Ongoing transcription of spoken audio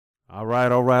All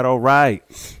right.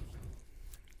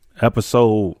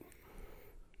 Episode.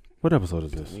 What episode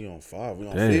is this? We on 5. We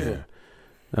on Damn. Fever.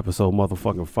 Episode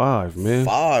motherfucking 5, man.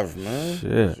 5, man.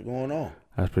 Shit. What's going on?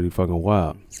 That's pretty fucking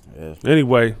wild. Yeah.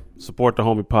 Anyway, support the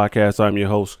homie podcast. I'm your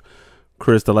host,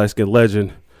 Chris, the light skinned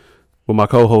legend, with my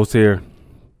co-host here,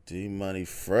 D Money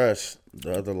Fresh.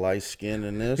 The other light skin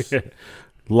in this.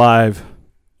 live.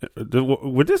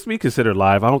 Would this be considered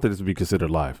live? I don't think this would be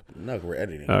considered live. No, we're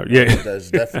editing. Yeah. That's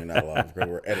definitely not live because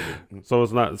we're editing. So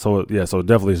it's not. So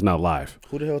definitely it's not live.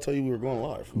 Who the hell told you we were going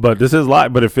live? But this is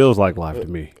live. But it feels like live to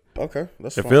me. Okay,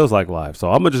 that's It fine. feels like live. So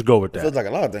I'm gonna just go with that. Feels like a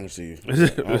lot of things to you.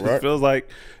 It All right. feels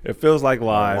like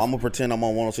live. I'm gonna pretend I'm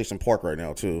on 106 in Park right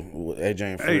now too with AJ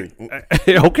and Free.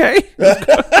 Hey, okay.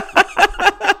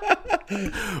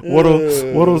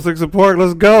 106 in Park,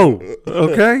 let's go.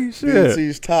 Okay, shit.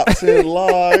 BT's top 10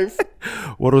 live.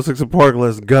 106 in Park,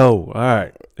 let's go. All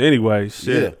right. Anyway,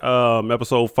 shit.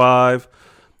 Episode 5.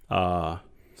 Well,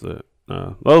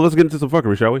 let's get into some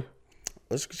fuckery, shall we?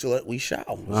 We shall.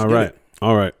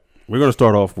 All right. We're gonna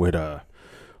start off with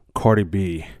Cardi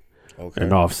B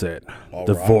and Offset. All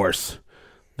divorce.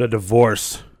 The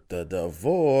divorce. The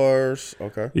divorce.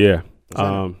 Okay. Yeah.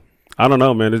 I don't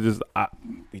know, man. It's just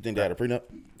You think they had a prenup?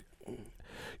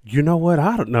 you know what?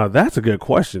 I don't know. That's a good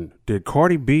question. Did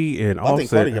Cardi B and I Offset?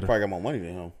 think Cardi probably got more money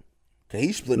than him. Cause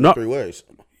he's split No. in 3 ways.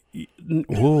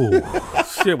 Whoa,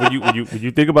 shit! When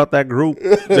you think about that group,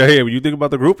 when you think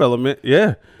about the group element,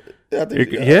 yeah. Yeah, I think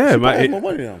She has might- more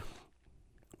money than him.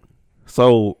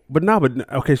 So, but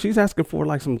okay. She's asking for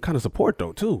like some kind of support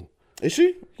though, too. Is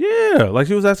she? Yeah, like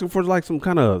she was asking for like some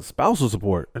kind of spousal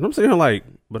support, and I'm sitting here like,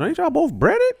 but ain't y'all both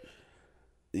breaded?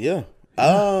 Yeah.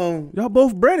 Y'all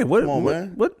both breaded. What? Come on,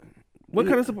 man. What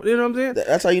kind of support? You know what I'm saying?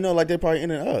 That's how you know, like they probably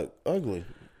ended ugly.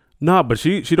 Nah, but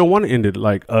she don't want to end it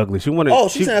like ugly. She wanted. Oh,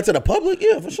 she's saying that to the public?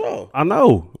 Yeah, for sure. I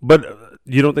know, but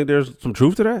you don't think there's some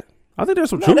truth to that? I think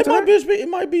there's some No, truth to that. it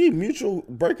might be a mutual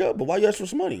breakup, but why you ask for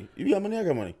some money? You got money, I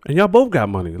got money. And y'all both got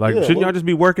money. Like, Yeah, shouldn't well- y'all just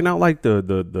be working out like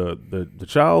the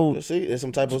child You see, it's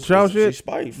some type of child shit? she's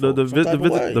spiteful. The some type of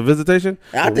way. the visitation.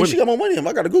 And I But think she got more money than him.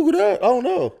 I got to Google that. I don't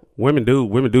know. women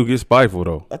do get spiteful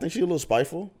though. I think she a little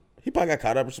spiteful. He probably got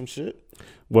caught up in some shit.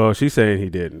 Well, she's saying he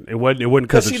didn't. It wasn't because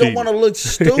Because of she cheating. don't want to look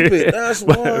stupid. That's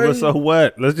But why. so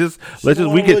what? Let's just don't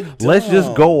wanna look let's just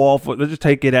dumb. go off. Let's just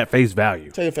take it at face value.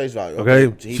 Tell your face value.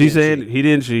 Okay, He she's didn't saying cheat. he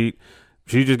didn't cheat.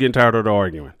 She's just getting tired of the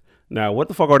arguing. Now, what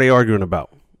the fuck are they arguing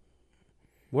about?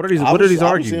 What are these? What are these Obviously,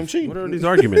 him arguments? cheating. What are these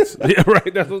arguments? Yeah,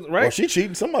 right. That's right. Well, she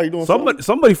cheating. Somebody doing something.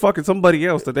 Somebody fucking somebody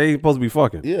else that they ain't supposed to be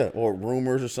fucking. Yeah, or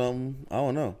rumors or something. I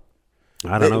don't know.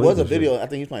 I don't know. It was a either. video. I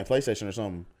think he was playing PlayStation or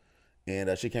something,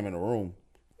 and she came in the room,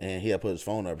 and he had put his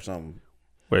phone up or something.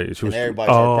 Wait, she was.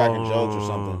 everybody started cracking jokes or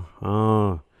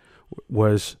something.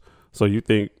 Was so you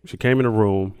think she came in the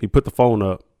room? He put the phone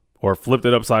up or flipped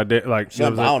it upside down, like you know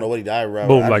Something, what I I'm don't know what he died. saying?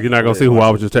 Boom, like you're not gonna see who I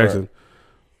was just texting,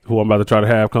 who I'm about to try to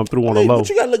have come through on the low. But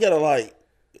you gotta look at it like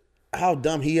how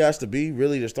dumb he has to be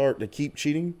really to keep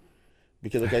cheating.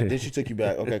 Because okay, then she took you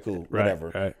back. Okay, cool, whatever.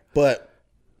 Right. But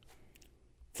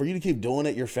for you to keep doing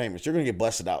it, you're famous. You're gonna get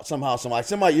busted out somehow. Somebody.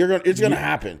 It's gonna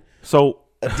happen. So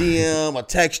A DM, a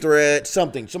text thread,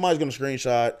 something. Somebody's gonna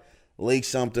screenshot, leak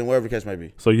something, whatever the case may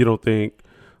be. you don't think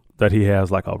that he has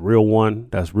like a real one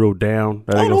that's real down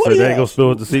that I ain't don't know gonna what he gonna has.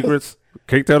 spill the secrets?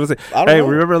 Can't tell the I don't Hey, know.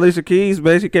 remember Alicia Keys?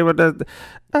 Man, she came with that.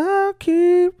 I'll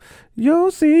keep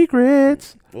your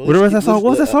secrets. Well, What was Alicia that Keys- song? What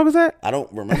was that song? Is that? I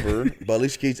don't remember, but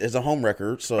Alicia Keys is a home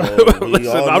record, so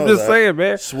Listen, I'm just saying,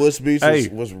 man. Swiss Beats Hey.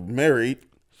 was married.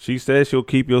 She said she'll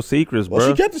keep your secrets, bro. Well,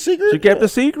 she kept the secret. She kept the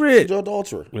secret. She's an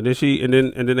adulterer. And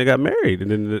then they got married, and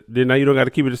then now you don't got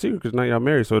to keep it a secret because now y'all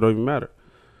married, so it don't even matter.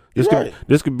 This You're could right.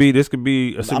 this could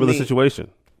be a similar situation.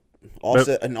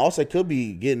 Offset could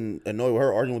be getting annoyed with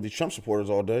her arguing with these Trump supporters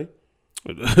all day.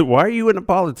 Why are you into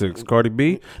politics, Cardi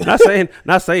B? Not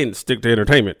saying stick to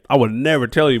entertainment. I would never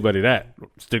tell anybody that.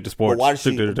 Stick to sports. But why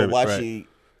stick to entertainment. Right. she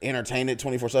entertain it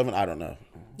 24/7? I don't know.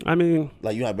 I mean,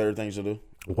 Like you have better things to do.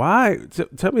 why?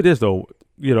 Tell me this though.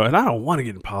 You know, and I don't want to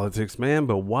get in politics, man.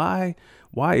 But why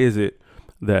is it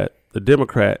that the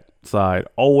Democrat side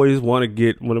always want to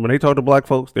get when they talk to black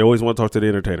folks, they always want to talk to the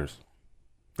entertainers.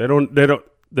 They don't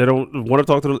want to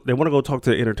talk to. They want to go talk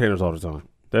to the entertainers all the time.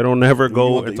 They don't never You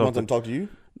go want, and you talk want them to. to talk to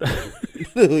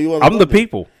you? You want them I'm to the talk to you?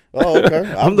 people. Oh,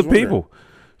 okay. I'm the people.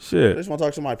 They Shit. just want to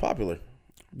talk to somebody popular.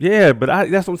 Yeah, but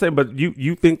that's what I'm saying. But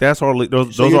you think that's our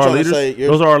those So are you're our trying to leaders? say you're-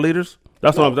 Those are our leaders.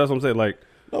 That's No. what I'm saying. Like,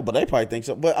 No, but they probably think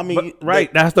so. But I mean, but,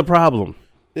 right? That's the problem.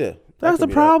 Yeah. That's the could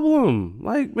be problem.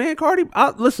 Like, man,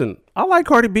 listen, I like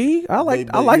Cardi B. I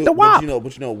like the WAP.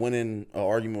 But winning an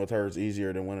argument with her is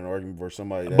easier than winning an argument for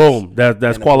somebody. Boom.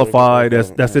 That's qualified.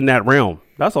 That's in that realm.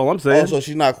 That's all I'm saying. Oh, so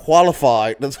she's not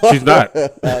qualified. She's not.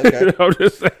 Okay. I'm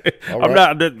just saying. All I'm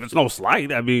right. not. There's no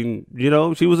slight. I mean,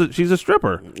 she's a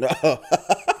stripper.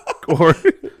 Or,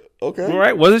 Okay.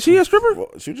 right? Wasn't she a stripper?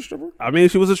 Well, she was a stripper. I mean,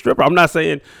 she was a stripper. I'm not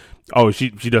saying, she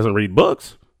doesn't read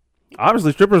books.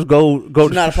 Obviously, strippers go.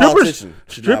 She's not a politician.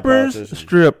 Strippers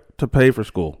strip to pay for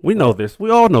school. We know this.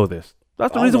 We all know this.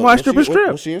 That's the reason why strippers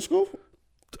strip. Was she in school?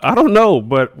 I don't know,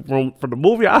 but from the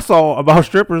movie I saw about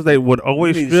strippers, they would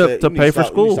always strip to pay for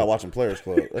school. You start watching Players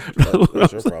Club.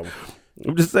 That's your problem.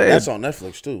 I'm just saying. That's on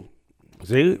Netflix too.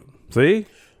 See.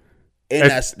 And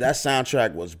that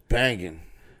soundtrack was banging.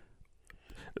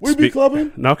 We be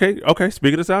clubbing. Okay.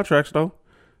 Speaking of soundtracks, though,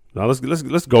 now let's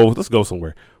go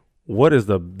somewhere. What is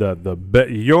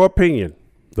your opinion,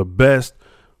 the best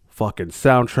fucking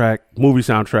movie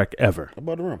soundtrack ever?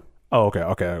 Above the Rim. Oh,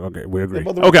 okay. We agree.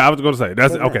 Okay, I was going to say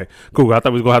that's okay. Cool. I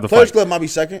thought we was going to have to Players fight. Club might be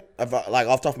second. Like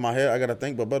off the top of my head, I got to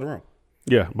think, but Above the Rim.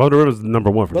 Yeah, Above the Rim is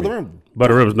number one for me. Above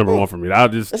the Rim is number one for me.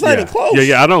 It's not even close.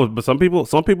 Yeah, I know. But some people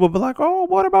be like, oh,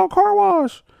 what about Car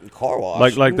Wash? Car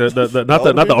Wash, like the not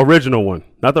the original one,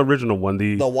 not the original one.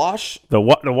 The Wash. The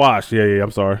Wash. Yeah.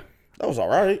 I'm sorry. That was all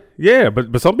right. Yeah,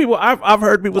 but some people I've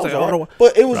heard people say, right.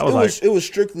 But it was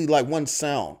strictly like one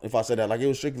sound. If I said that, like it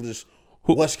was strictly just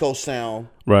West Coast sound.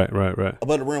 Right.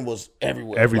 Above the Rim was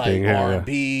everywhere. Everything, like yeah,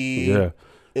 R&B. Yeah.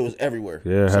 It was everywhere.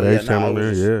 Yeah, had H-Town on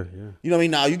there. Yeah. You know what I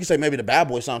mean? Now you can say maybe the Bad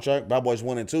Boys soundtrack, Bad Boys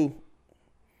 1 and 2,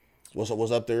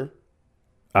 was up there.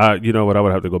 You know what? I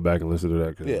would have to go back and listen to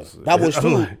that. Bad Boys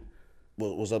 2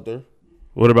 was up there.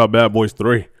 What about Bad Boys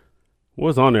 3?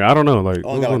 What's on there? I don't know. Like,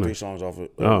 only got like 3 songs off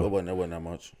it. Oh. It wasn't that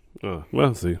much.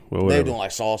 Well, see. Well, they're doing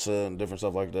like salsa and different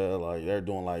stuff like that. Like they're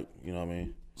doing like, you know what I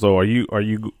mean? So are you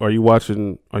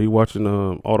watching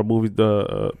all the movies,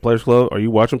 the Players Club? Are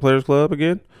you watching Players Club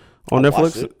again on Netflix?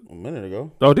 Watched it a minute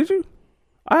ago. Oh, did you?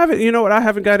 I haven't. You know what? I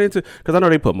haven't got into because I know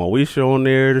they put Moesha on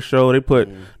there. The show they put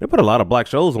a lot of black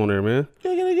shows on there, man.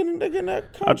 Yeah, they're getting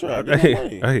that contract.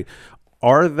 Hey,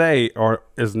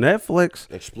 is Netflix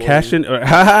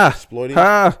exploiting,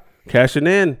 cashing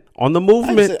in on the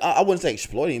movement? I wouldn't say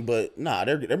exploiting, but nah,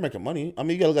 they're making money. I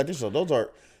mean, you gotta look at this. So those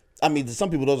are, I mean, to some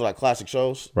people those are like classic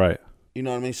shows, right? You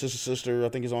know what I mean? Sister, I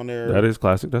think is on there. That is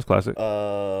classic. That's classic.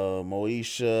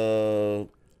 Moesha.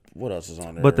 What else is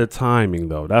on there? But the timing,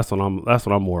 though, that's what I'm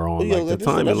more on. Yeah, like the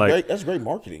timing, that's great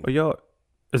marketing. But yo,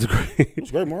 it's great. It's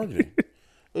great marketing.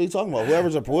 What are you talking about?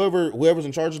 Whoever's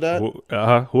in charge of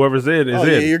that. Whoever's in is in.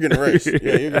 Yeah, you're getting raised.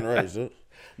 Dude.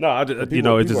 No, I just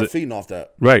people it's just are feeding off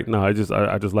that. Right. No, I just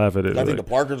laugh at it. I think the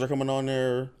Parkers are coming on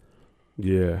there.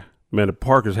 Yeah, man, the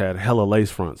Parkers had hella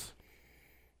lace fronts.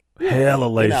 Hella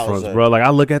lace fronts, bro. Like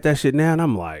I look at that shit now and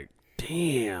I'm like,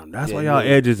 damn, that's why y'all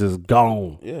edges is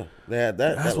gone. Yeah, they had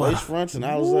that lace fronts and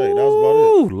Alizé. That was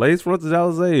about it. Lace fronts is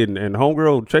Alizé and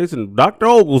homegirl chasing Dr.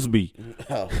 Oglesby.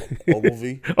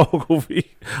 Ogilvy.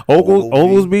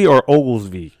 Oglesby or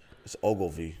Oglesby? It's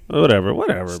Ogilvy.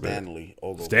 Whatever, Stanley.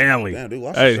 Ogilvy. Stanley. Damn, dude,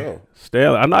 watch the show.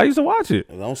 Stanley. I know. I used to watch it.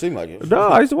 It don't seem like it. No,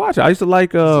 I used to watch it. I used to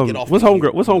like what's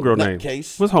homegirl name?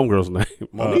 Case. What's homegirl's name?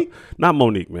 Monique. Not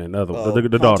Monique, man. The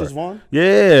daughter. Countess Vaughn?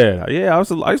 Yeah. I used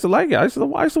to like it. I used to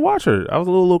watch her. I was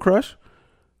a little crush.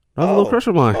 That was a little crush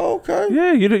of mine. Okay.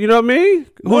 Yeah, you know what I mean?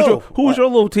 Who was your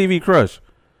little TV crush?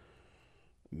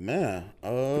 Man.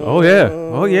 Oh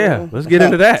yeah. Let's get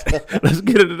into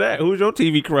that. Who's your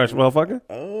TV crush, motherfucker?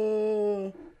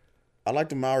 I like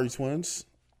the Mowry twins.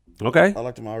 Okay. I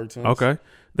like the Mowry twins. Okay.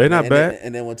 They're not bad.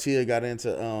 And then when Tia got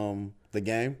into the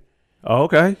game. Oh,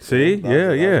 okay. See?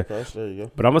 Yeah. Crush. There you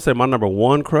go. But I'm gonna say my number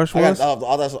one crush was.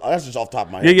 That's just off the top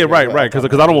of my head. Yeah, right. Because I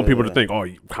don't want people to think, oh,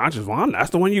 Conscious Vaughn, that's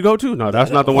the one you go to. No,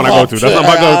 that's not the one I go to. That's not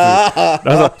my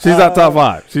go-to. She's not top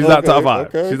five. She's not top five.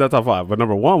 Okay. She's not top five. But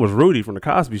number one was Rudy from the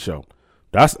Cosby Show.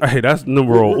 That's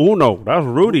numero uno. That's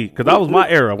Rudy because that was my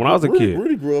era when I was a kid.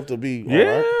 Rudy grew up to be.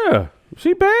 Yeah,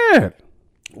 she bad.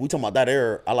 We talking about that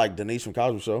era. I like Denise from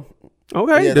Cosby Show.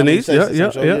 Okay, yeah, Denise.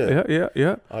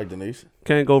 Yeah. I like Denise.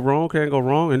 Can't go wrong.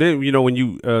 And then when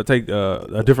you take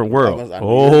a different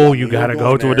world, you gotta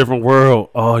go to a different world.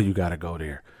 Oh, you gotta go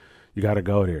there.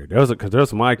 There's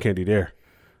some eye candy there.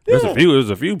 There's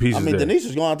a few pieces. I mean, there. Denise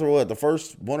was going through the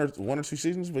first one or two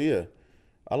seasons, but yeah,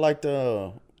 I liked.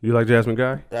 You like Jasmine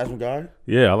Guy? Jasmine Guy?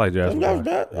 Yeah, I like Jasmine Guy. Was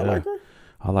bad. I like her.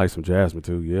 I like some Jasmine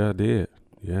too. Yeah, I did.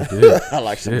 I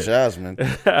like some Jasmine.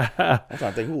 I'm trying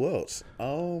to think who else.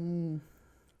 On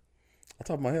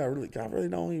top of my head, I really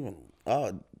don't even.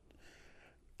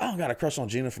 I don't got a crush on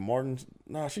Jennifer Martin.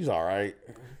 Nah, she's all right.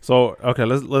 So okay,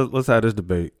 let's have this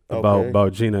debate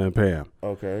about Gina and Pam.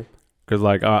 Okay. Because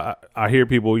like I hear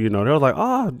people, you know, they're like,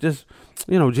 oh, just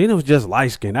Gina was just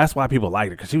light skinned. That's why people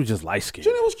liked her because she was just light skinned.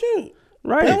 Gina was cute.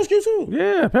 Right. Pam was cute too.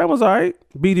 Yeah, Pam was all right.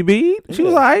 BDB, she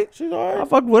was all right. She's all right. I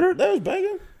fucked with her. That was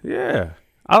banging. Yeah.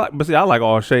 I like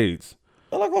all shades.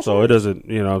 I like all so shades. It doesn't,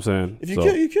 you know what I'm saying? If you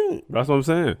cute, you cute. That's what I'm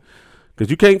saying. Because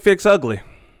you can't fix ugly.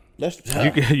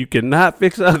 You cannot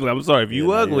fix ugly. I'm sorry. If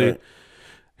you ugly, right.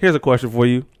 Here's a question for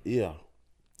you. Yeah.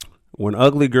 When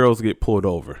ugly girls get pulled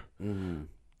over,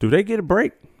 do they get a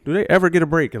break? Do they ever get a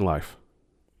break in life?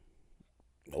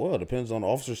 Well, it depends on the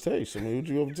officer's taste. I mean, what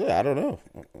you going to say? I don't know.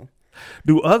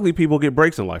 Do ugly people get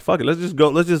breaks in life? Fuck it. Let's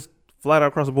just flat out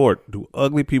across the board. Do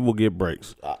ugly people get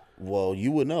breaks? Well,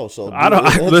 you would know. So I don't.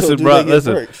 Listen, bro.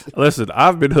 Listen.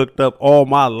 I've been hooked up all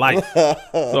my life,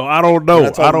 so I don't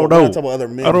know. I don't know.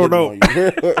 I don't know.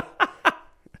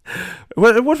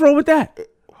 What's wrong with that?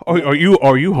 Are you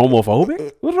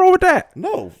homophobic? What's wrong with that?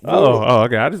 No. Oh,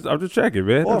 okay. I'm just checking,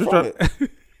 man. I'm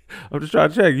just trying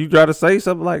to check. You try to say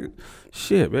something like,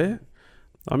 shit, man.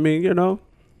 I mean, I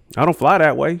don't fly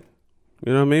that way.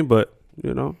 You know what I mean? But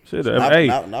shit.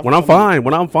 Not when I'm fine,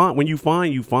 when you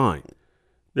fine, you fine.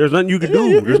 There's nothing you can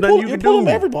do. There's nothing you can do.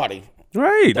 Everybody.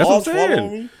 Right. That's what I'm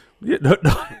saying. Yeah,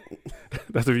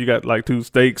 that's if you got like two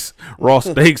steaks, raw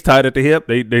steaks tied at the hip.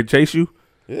 They chase you.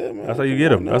 Yeah, man. That's how you get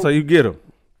them. That's how you get them.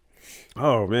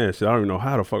 Oh man, shit. I don't even know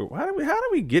how the fuck. How do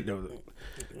we get there?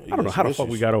 I don't know how the fuck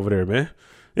we got over there, man.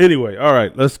 Anyway, all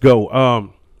right, let's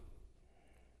go.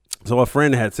 So a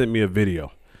friend had sent me a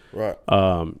video, right?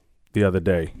 The other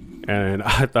day, and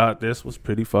I thought this was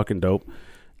pretty fucking dope.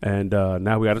 And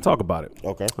now we got to talk about it.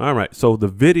 Okay. All right. So the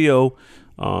video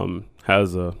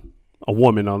has a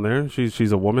woman on there.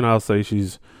 She's a woman. I'll say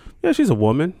she's a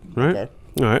woman. Right. Okay.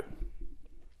 All right.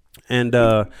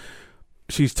 And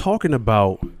she's talking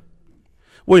about.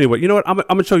 Well, anyway, you know what? I'm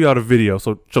gonna show y'all the video.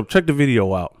 So check the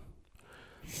video out.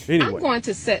 Anyway, I'm going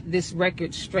to set this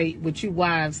record straight with you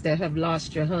wives that have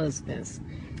lost your husbands.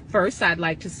 First, I'd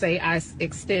like to say I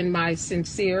extend my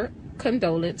sincere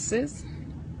condolences.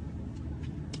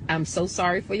 I'm so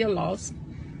sorry for your loss.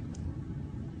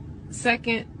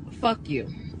 Second, fuck you,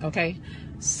 okay?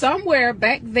 Somewhere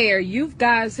back there, you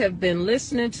guys have been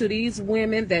listening to these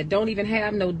women that don't even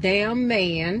have no damn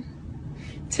man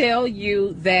tell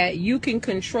you that you can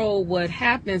control what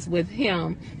happens with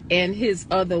him and his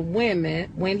other women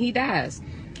when he dies.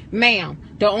 Ma'am,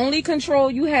 the only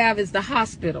control you have is the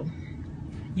hospital.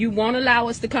 You won't allow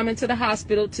us to come into the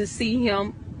hospital to see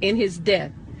him in his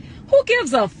death. Who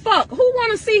gives a fuck? Who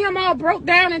want to see him all broke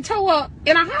down and tore up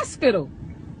in a hospital?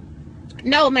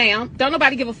 No, ma'am. Don't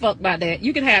nobody give a fuck about that.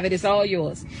 You can have it. It's all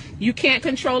yours. You can't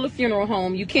control a funeral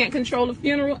home. You can't control a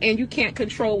funeral, and you can't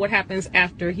control what happens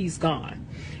after he's gone.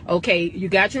 Okay, you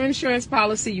got your insurance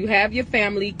policy. You have your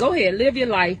family. Go ahead, live your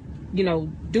life.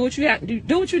 Do what you have to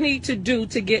do what you need to do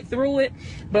to get through it.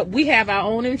 But we have our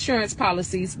own insurance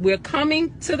policies. We're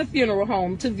coming to the funeral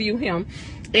home to view him,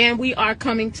 and we are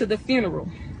coming to the funeral.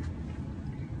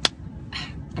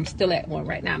 I'm still at one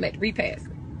right now. I'm at the repast.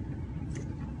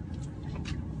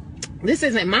 This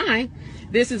isn't mine.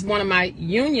 This is one of my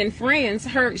union friends.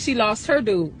 She lost her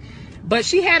dude. But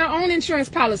she had her own insurance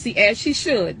policy, as she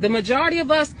should. The majority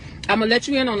of us, I'm going to let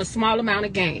you in on a small amount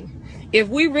of game. If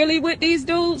we really with these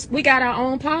dudes, we got our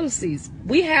own policies.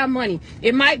 We have money.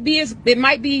 It might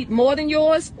be more than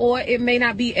yours, or it may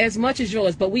not be as much as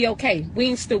yours, but we okay. We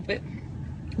ain't stupid.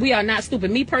 We are not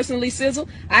stupid. Me personally, Sizzle,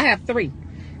 I have 3.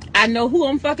 I know who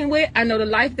I'm fucking with. I know the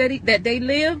life that they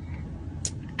live.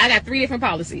 I got 3 different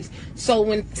policies. So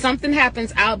when something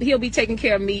happens, he'll be taking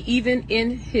care of me, even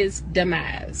in his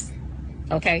demise.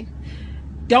 Okay?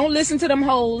 Don't listen to them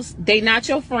hoes. They not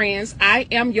your friends. I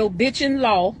am your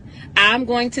bitch-in-law. I'm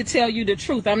going to tell you the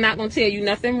truth. I'm not going to tell you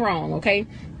nothing wrong, okay?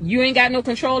 You ain't got no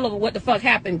control over what the fuck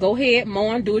happened. Go ahead,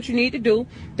 mourn, do what you need to do.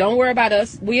 Don't worry about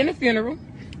us. We in the funeral.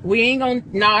 We ain't going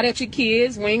to nod at your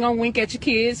kids. We ain't going to wink at your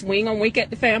kids. We ain't going to wink at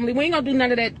the family. We ain't going to do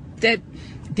none of that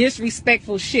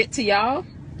disrespectful shit to y'all.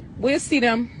 We'll see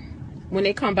them when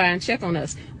they come by and check on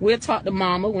us. We'll talk to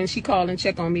mama when she call and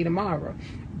check on me tomorrow.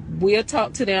 We'll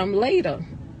talk to them later.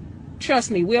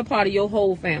 Trust me, we're part of your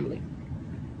whole family.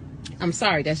 I'm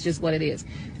sorry, that's just what it is.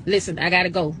 Listen, I gotta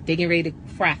go. They getting ready to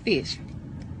fry fish.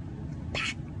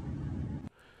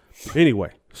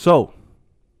 Anyway, so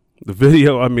the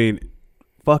video, I mean,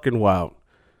 fucking wild.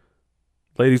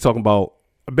 Lady talking about,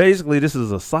 basically this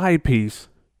is a side piece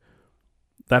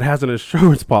that has an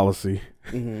insurance policy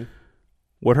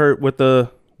with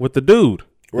the dude.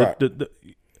 Right.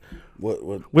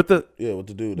 What with the with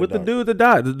the dude that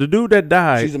died. The dude that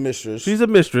died. She's a mistress. She's a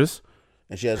mistress.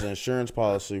 And she has an insurance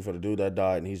policy for the dude that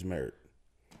died, and he's married.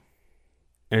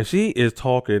 And she is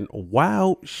talking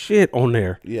wild shit on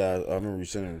there. Yeah, I remember you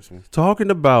saying this. Man. Talking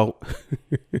about,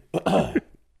 no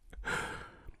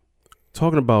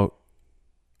one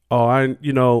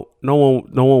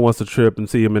wants to trip and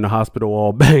see him in the hospital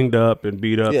all banged up and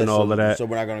beat up and all of that. So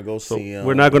we're not gonna go see him.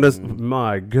 We're not gonna.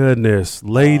 My goodness,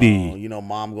 lady.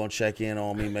 Mom gonna check in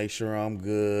on me, make sure I'm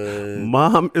good.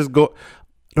 Mom is go.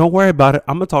 Don't worry about it.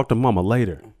 I'm gonna talk to Mama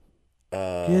later.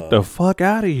 Get the fuck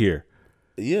out of here.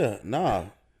 Yeah, nah.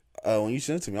 When you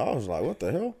sent it to me, I was like, "What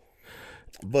the hell?"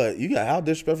 But how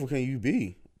disrespectful can you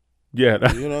be?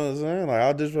 Yeah, you know what I'm saying. Like,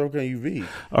 how disrespectful can you be?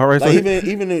 All right, like, so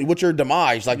even with your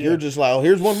demise, like you're just like, "Oh,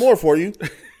 here's one more for you."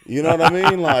 You know what I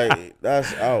mean? Like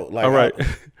that's out. Like, all right.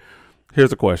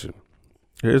 Here's the question.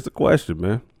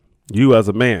 Man. You as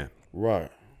a man, right?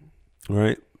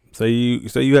 Say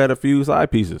you had a few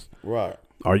side pieces, right?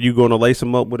 Are you going to lace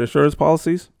them up with insurance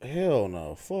policies? Hell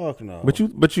no, fuck no. But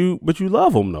you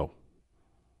love them though.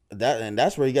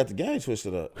 That's where you got the game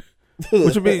twisted up.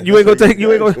 What you mean? You ain't gonna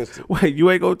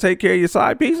take care of your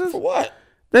side pieces? For what?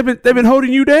 They've been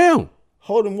holding you down.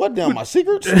 Holding what down? My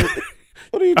secrets?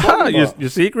 What are you talking about?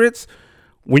 Your secrets.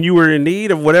 When you were in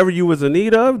need of whatever you was in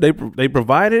need of, they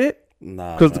provided it.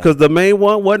 Nah, because the main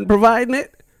one wasn't providing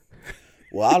it.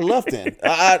 Well, I left him.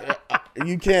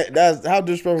 You can't. That's how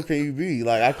disrespectful can you be?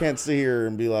 Like, I can't sit here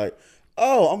and be like,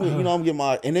 "Oh, I'm getting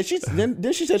my." And then she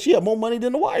said she had more money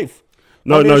than the wife.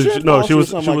 No. She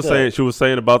was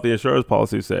saying about the insurance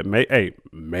policy. Said,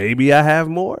 maybe I have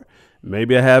more.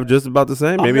 Maybe I have just about the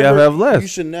same. Maybe I have less. You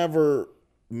should never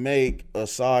make a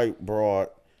side broad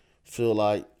feel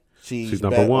like she's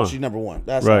number one. She's number one.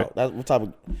 That's right. How, that's what type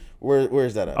of. Where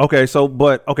is that at? Okay,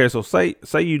 so say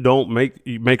you don't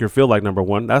make her feel like number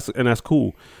one. That's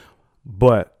cool,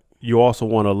 but you also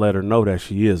want to let her know that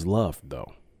she is loved,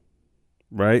 though,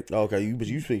 right? Okay, but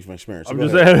you speak from experience. I'm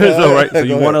just saying, so right. So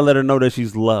you want to let her know that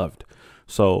she's loved.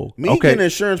 So getting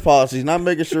insurance policies, not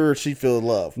making sure she feels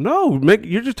loved. No,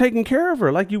 you're just taking care of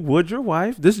her like you would your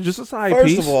wife. This is just a side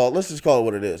piece. First of all, let's just call it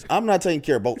what it is. I'm not taking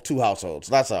care of both two households.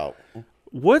 That's how.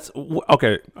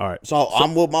 Okay, all right. So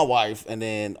I'm with my wife, and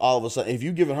then all of a sudden, if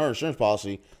you giving her insurance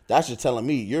policy, that's just telling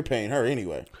me you're paying her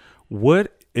anyway.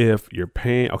 What if you're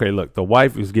paying? Okay, look, the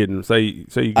wife is getting. Say you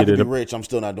get I could be rich. I'm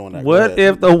still not doing that. What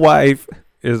if the wife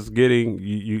is getting?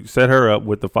 You set her up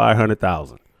with the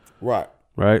 $500,000, right?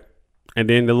 Right, and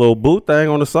then the little boot thing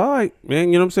on the side,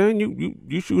 man. You know what I'm saying?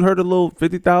 You shoot her the little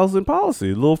 $50,000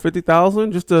 policy, a little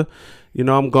 $50,000 just to,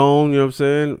 I'm gone. You know what I'm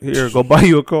saying? Here, go buy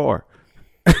you a car.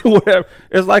 Whatever.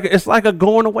 It's like a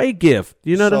going away gift.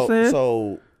 You know what I'm saying?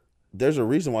 So there's a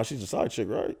reason why she's a side chick,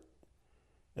 right?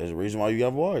 There's a reason why you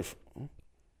have a wife,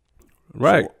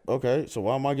 right? So, okay, so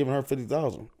why am I giving her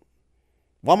 $50,000?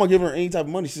 Why am I giving her any type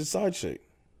of money? She's a side chick.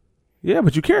 Yeah,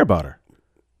 but you care about her.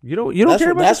 You don't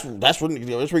care about her. That's where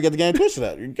you get the game twisted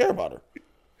at. You care about her.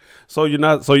 So you're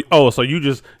not so you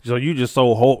just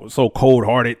so cold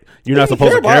hearted. You're not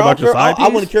supposed to care about your side piece. I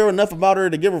wouldn't care enough about her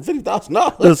to give her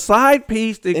 $50,000. The side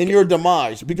piece in your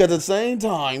demise, because at the same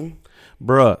time,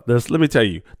 bruh, let me tell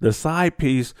you, the side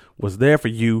piece was there for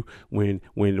you when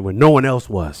no one else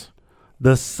was.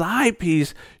 The side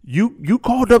piece, you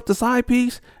called up the side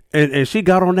piece, and she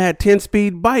got on that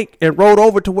 10-speed bike and rode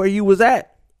over to where you was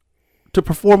at to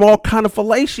perform all kind of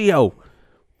fellatio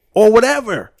or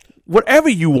whatever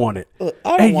you wanted.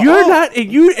 And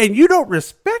you don't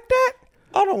respect that?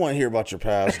 I don't want to hear about your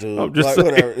past, dude. I'm just saying.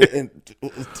 Whatever. And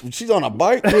she's on a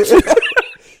bike.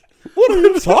 What are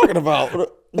you talking about?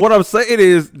 What I'm saying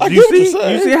is,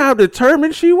 you see how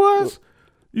determined she was?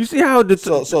 You see how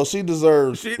so she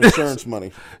deserves insurance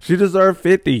money. She deserved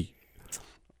 50.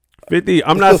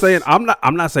 I'm not saying I'm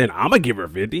gonna give her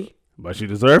 50, but she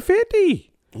deserved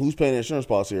 50. Who's paying the insurance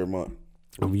policy every month?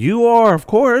 You are, of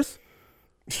course.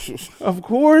 Of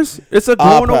course. It's a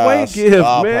going away gift,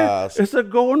 man. It's a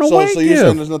going away gift. So you're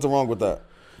saying there's nothing wrong with that?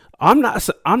 I'm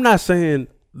not saying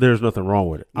there's nothing wrong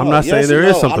with it. I'm not saying there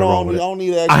is something wrong with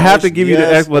it. I have to give you the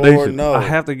explanation. I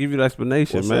have to give you the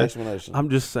explanation, What's man. The explanation? I'm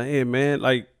just saying, man,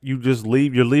 like you're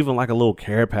leaving like a little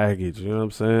care package. You know what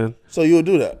I'm saying? So you would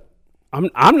do that?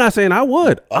 I'm not saying I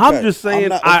would. Okay. I'm just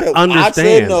saying I understand. I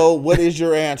said no. What is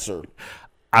your answer?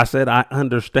 I said I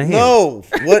understand. No.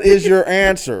 What is your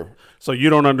answer? So you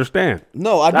don't understand?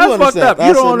 No, I do understand. That's fucked up.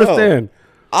 You don't understand. No.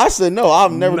 I said no. I'll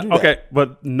never do that. Okay,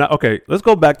 but let's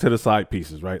go back to the side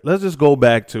pieces, right? Let's just go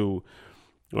back to,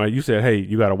 right? You said, hey,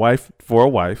 you got a wife for a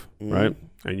wife, right?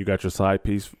 And you got your side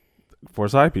piece for a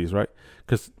side piece, right?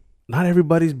 Because not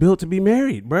everybody's built to be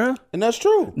married, bruh. And that's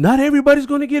true. Not everybody's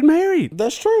going to get married.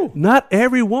 That's true. Not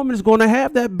every woman is going to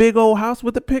have that big old house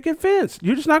with a picket fence.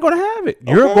 You're just not going to have it.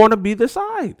 You're Okay. going to be the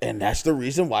side. And that's the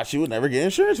reason why she would never get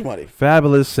insurance money.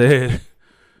 Fabulous said,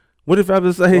 what did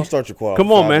Fabulous say? Don't start your quarrel.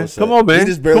 Come on, man. Fabulous Come said. on, man. He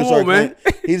just barely Come on, started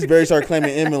man. He just barely started claiming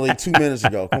Emily 2 minutes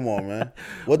ago. Come on, man.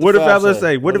 What did Fabulous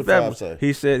say? What did Fabulous Fabulous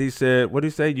say? He said, what did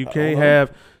he say? You can't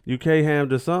have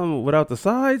the something without the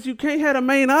sides. You can't have the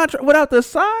main entree without the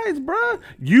sides, bruh.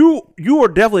 You are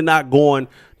definitely not going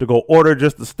to go order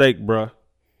just the steak, bruh.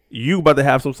 You about to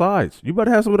have some sides. You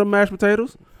better have some of the mashed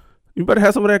potatoes. You better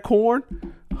have some of that corn.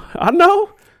 I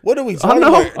know. What are we I talking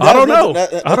know. about? I don't know.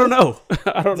 That I don't know.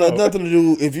 I don't has know. nothing to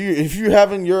do. If you're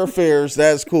having your affairs,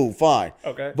 that's cool, fine.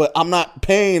 Okay. But I'm not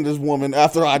paying this woman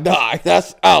after I die.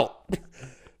 That's out.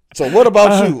 So what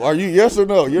about you? Are you yes or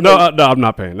no? You're No, I'm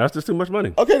not paying. That's just too much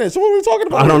money. Okay, then. So what are we talking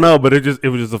about? I don't know, but it was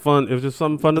just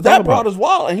something fun to That talk brought about. us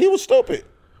wild, and he was stupid.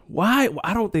 Why?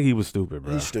 I don't think he was stupid,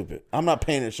 bro. He's stupid. I'm not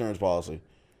paying insurance policy.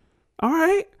 All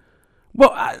right.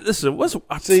 Well, listen. What's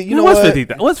you know what's what?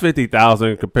 50? What's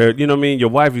 50,000 compared? You know what I mean? Your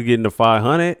wife is getting the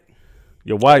 500.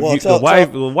 Your wife, Well, the tell wife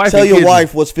your is getting-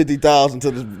 wife what's 50,000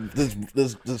 to this.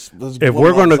 If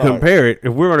we're going to compare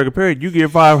it, you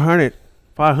get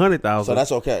 500,000. So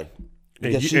that's okay. and,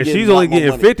 Because and getting she's a lot only more getting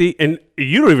money. 50, and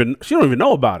she don't even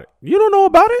know about it. You don't know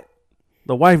about it.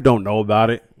 The wife don't know about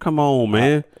it. Come on,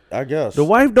 man. I guess. The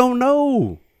wife don't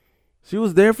know. She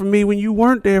was there for me when you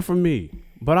weren't there for me.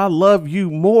 But I love you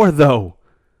more though.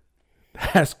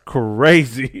 That's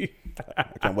crazy. I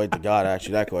can't wait to God ask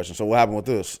you that question. So what happened with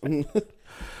this?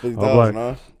 50,000, like-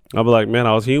 huh? I'll be like, man,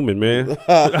 I was human, man.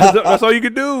 That's all you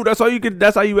could do. That's how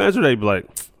you answer. They be like,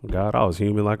 God, I was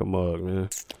human like a mug, man.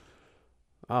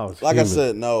 I was Like human. I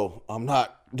said, no, I'm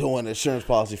not doing insurance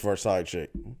policy for a side chick.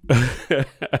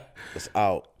 It's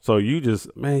out. So you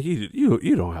just, man,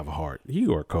 you don't have a heart.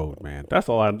 You are cold, man. That's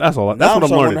all. Now That's I'm what I'm starting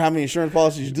to learning. wonder how many insurance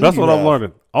policies do That's you what I'm have?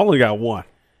 learning. I only got one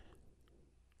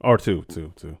or two,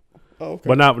 Oh, okay.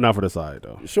 but not for the side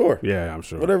though. Sure. Yeah, I'm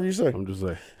sure. Whatever you say. I'm just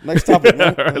saying. Next topic,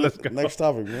 man. All right, let's go. Next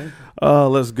topic, man.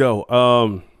 Let's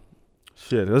go.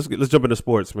 Shit. Let's jump into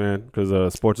sports, man,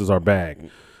 because sports is our bag.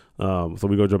 So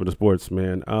we go jump into sports,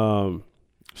 man.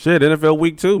 Shit. NFL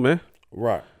week 2, man.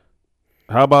 Right.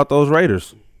 How about those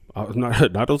Raiders?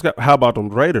 Not those guys. How about them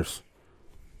Raiders?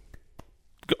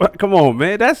 Come on,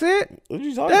 man. That's it. What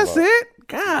you talking That's about? it.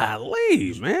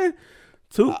 Golly, man.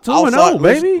 2-0, Outside-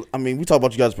 baby. I mean, we talk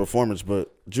about you guys' performance,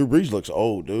 but Drew Brees looks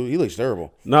old, dude. He looks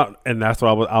terrible. No, and that's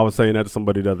what I was saying that to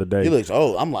somebody the other day. He looks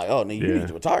old. I'm like, oh, nigga, you Yeah. need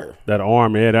to retire. That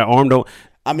arm, man. That arm don't.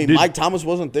 I mean, Did- Mike Thomas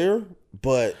wasn't there,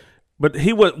 but But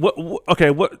he was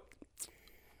okay. What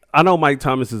I know, Mike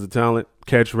Thomas is a talent.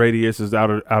 Catch radius is out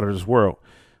of this world.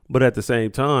 But at the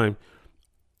same time,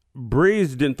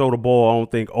 Breeze didn't throw the ball. I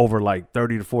don't think over like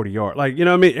 30 to 40 yards. Like, you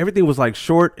know what I mean? Everything was like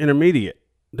short, intermediate.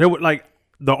 There were like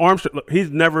the arm. He's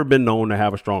never been known to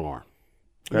have a strong arm.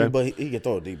 I mean, but he can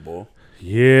throw a deep ball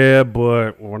Yeah,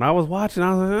 but when I was watching,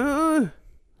 I was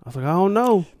like, I don't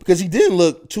know. because he didn't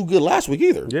look too good last week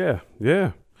either.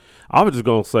 Yeah. I was just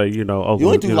gonna say, He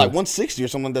only threw like 160 or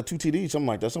something like that, 2 TDs, something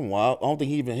like that, something wild. I don't think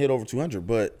he even hit over 200.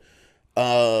 But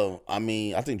I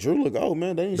mean, I think Drew looked old,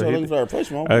 man. They need to start looking for a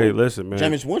replacement. Hey, listen, man.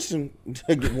 Jameis Winston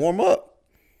get warm up.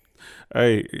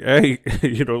 Hey,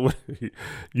 you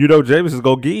know, James is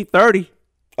gonna give you 30,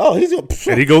 Oh, he's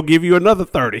and he gonna give you another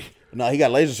 30. no, he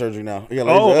got laser surgery now. He got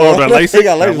laser, The LASIK. he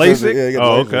got laser LASIK? surgery. Yeah, he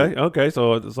got laser Okay.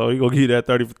 So he gonna give you that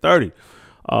 30 for 30.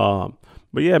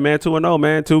 But yeah, man, 2-0,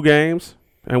 man, 2 games,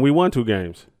 and we won 2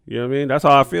 games. You know what I mean? That's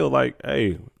how I feel. Like,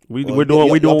 hey, we're doing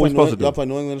what we're supposed to do. Y'all play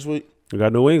New England this week? We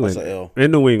got New England. That's a L.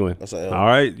 In New England. That's a L. All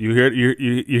right, you hear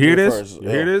this? first, You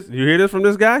L. hear this? You hear this from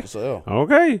this guy? That's a L.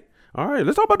 Okay. All right,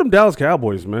 let's talk about them Dallas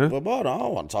Cowboys, man. What about it? I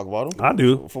don't want to talk about them. I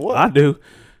do. For what? I do.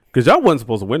 Because y'all wasn't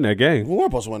supposed to win that game. We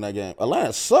weren't supposed to win that game.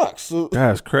 Atlanta sucks.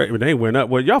 That's crazy. They went up.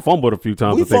 Well, y'all fumbled a few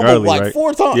times. We I think fumbled early, like right?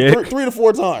 4 times, Yeah. 3 to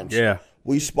 4 times. Yeah.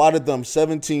 We spotted them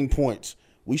 17 points.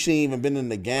 We shouldn't even been in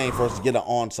the game for us to get an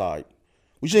onside.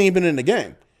 We shouldn't even been in the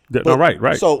game. No,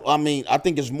 right. So, I mean, I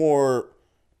think it's more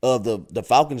of the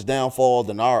Falcons' downfall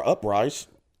than our uprise.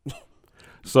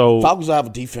 So, Falcons have a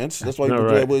defense. That's why No,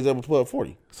 right. was able to put up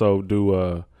 40. so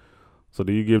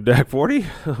do you give Dak 40?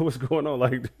 What's going on?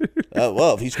 Like,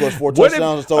 Well, if he scores 4 what if-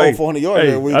 touchdowns and stole hey, 400 yards,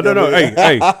 hey, then we I don't know.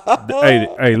 Hey,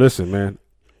 Hey, listen, man.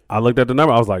 I looked at the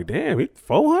number. I was like, damn, he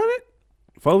 400,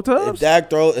 4 if tubs.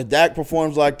 Dak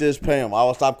performs like this, pay him. I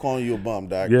will stop calling you a bum,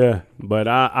 Dak. Yeah, but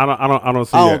I don't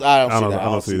see I that.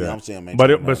 don't see that. I don't see him But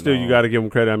maintaining but that, still, no. you got to give him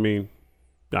credit. I mean,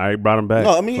 I brought him back.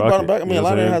 No, I mean, he Fuck brought him it. back. I mean, You know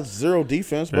what I'm Atlanta saying? has zero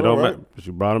defense, It but don't all right. matter. But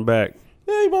you brought him back.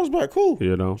 Yeah, he bounced back. Cool.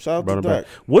 You know, Shout out brought to him back.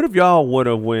 Dak. What if y'all would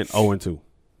have went 0-2?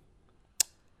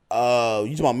 You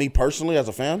talking about me personally as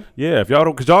a fan? Yeah, if y'all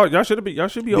don't, because y'all should be I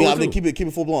 0-2. mean, keep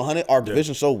it full blown 100. Our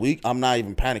division's so weak. I'm not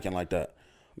even panicking like that.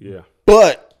 Yeah.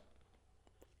 But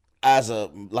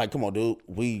come on, dude,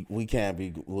 we can't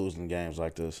be losing games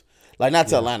like this. Like, not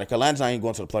to Atlanta. 'Cause Atlanta's not even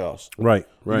going to the playoffs. Right.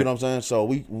 You know what I'm saying? So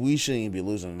we shouldn't even be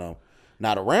losing them.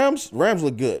 Now the Rams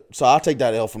look good. So I'll take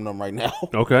that L from them right now.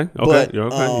 Okay. But, Yeah,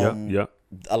 okay. Yeah.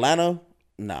 Atlanta,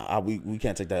 we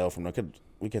can't take that L from them.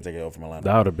 We can't take an L from Atlanta.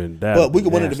 That would have been that. But we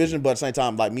could win the division. But at the same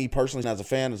time, like me personally as a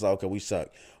fan, it's like, okay, we suck.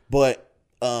 But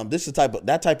this is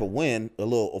that type of win,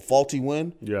 a faulty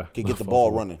win, Yeah. can get the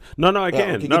ball running. No, it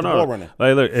can. Can No. get the ball running.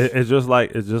 Like, look, it's just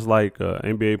like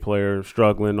NBA player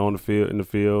struggling on the field, in the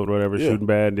field, whatever, Yeah. shooting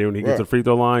bad. Then when he gets to Right. the free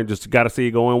throw line, just got to see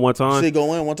it go in one time. See it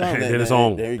go in one time, then it's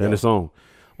on. There you Then go. it's on.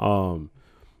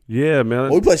 Yeah, man.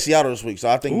 Well, we play Seattle this week, so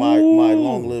I think my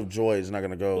long-lived joy is not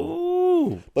going to go.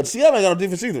 Ooh. But Seattle ain't got no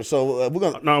defense either, so we're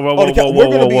going to. No, We're going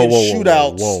to be in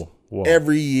shootouts whoa.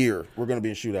 every year. We're going to be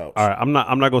in shootouts. All right, I'm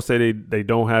not gonna say they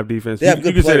don't have defense. They have you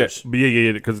good can players. say that, but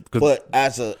yeah, because But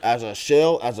as a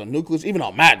shell, as a nucleus, even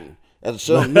on Madden, as a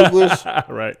shell nucleus,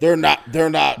 right. they're not.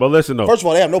 But listen though, First of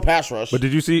all, they have no pass rush. but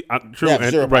did you see? True, They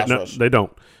have zero right? pass No, rush. they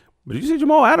don't. But did you see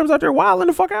Jamal Adams out there wilding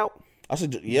the fuck out? I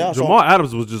said, yeah. Jamal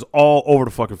Adams was just all over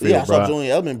the fucking field, I saw bro.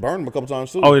 Julian Edelman burn him a couple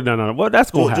times too. Oh no. Well,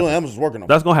 that's gonna happen. Julian Edelman was working him.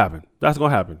 That's gonna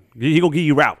happen. He gonna give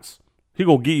you routes. He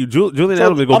gonna give you Julian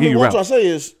Edelman gonna give you what I'm routes. trying to say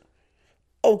is,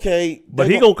 okay, But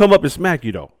he gonna come up and smack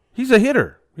you though. He's a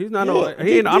hitter. He's not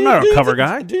I'm not a cover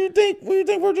guy. Do you think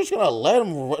we're just gonna let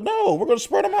him? No, we're gonna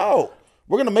spread him out.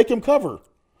 We're gonna make him cover.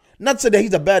 Not to say that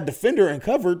he's a bad defender in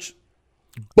coverage,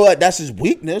 but that's his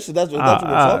weakness. That's what we're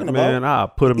talking about. Man, I'll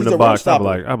put him He's in the a run box. I'm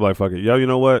stopper. like, fuck it. Yo, you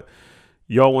know what?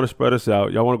 Y'all want to spread us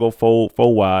out. Y'all want to go four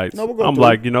wides. No, we're gonna I'm do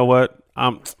like, it. you know what?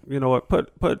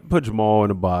 Put Jamal in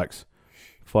the box.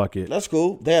 Fuck it. That's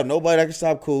cool. They have nobody that can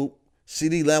stop Coop.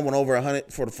 CD Lamb went over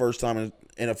 100 for the first time in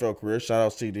NFL career. Shout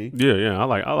out CD. Yeah. I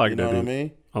like You that know what I dude.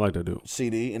 mean? I like that dude.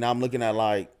 CD, and I'm looking at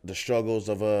like the struggles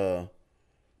of I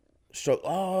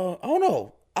don't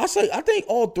know. I think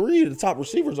all three of the top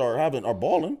receivers are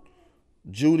balling.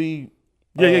 Judy,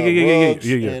 Yeah.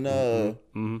 Ruggs,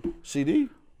 and CD.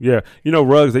 Yeah, you know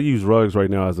Ruggs. They use Ruggs right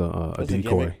now as a That's a decoy,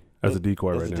 gimmick. as a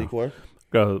decoy That's right a now.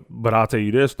 decoy. But I'll tell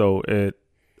you this though,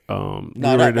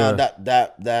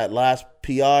 That last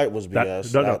PI was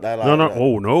BS.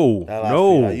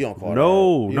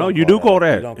 No, you do call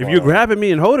that. If you're grabbing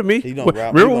me and holding me,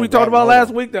 remember what we talked about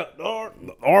last week? The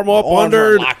arm up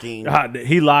under,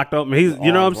 he locked up. He's,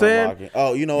 you know what I'm saying?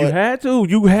 Oh, you know what? You had to.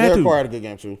 Derek Carr had a good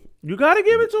game too. You got to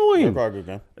give it to him. Derek Carr had a good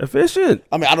game. Efficient.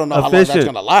 I mean, I don't know how long that's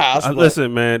gonna last. But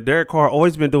Listen, man, Derek Carr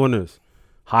always been doing this.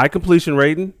 High completion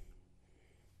rating.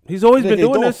 He's always been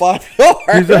doing this. 5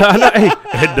 yards.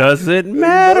 It doesn't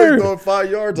matter. He's doing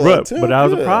 5 yards on Bruh, two. but that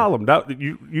was a problem.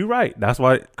 You're right. That's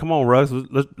why. Come on, Russ.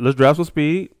 Let's drop some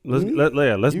speed. Let's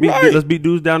beat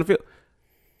dudes down the field.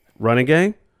 Running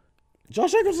game.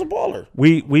 Josh Jacobs is a baller.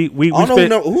 We I don't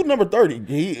know who's number 30.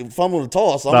 He fumbled the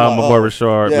toss. So my boy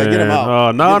Rashard, man. Get him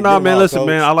out. No, Get him man. out, Listen, coach.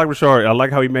 man. I like Rashard. I like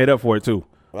how he made up for it too.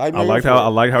 I like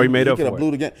how he made up for it.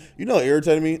 Blew the game. You know what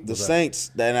irritated me? The Saints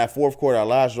that in that fourth quarter, our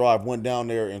last drive, went down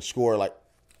there and scored like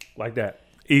that.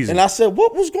 Easy. And I said,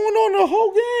 what was going on the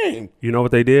whole game? You know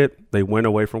what they did? They went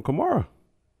away from Kamara.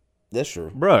 That's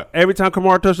true. Bruh, every time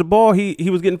Kamara touched the ball, he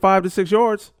was getting 5 to 6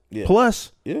 yards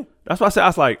plus. Yeah. That's why I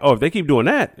was like, oh, if they keep doing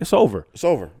that, it's over. It's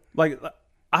over. Like,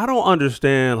 I don't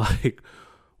understand, like,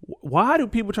 why do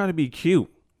people try to be cute?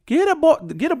 Get a ball.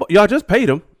 Y'all just paid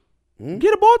him.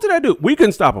 Get a ball to that dude. We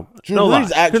couldn't stop him. Drew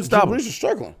Brees is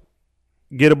struggling.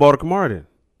 Get a ball to Kamara then.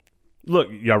 Look,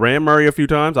 y'all ran Murray a few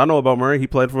times. I know about Murray. He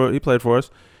played for us.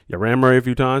 Y'all ran Murray a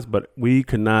few times, but we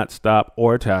could not stop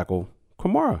or tackle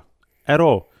Kamara at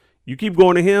all. You keep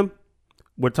going to him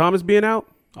with Thomas being out.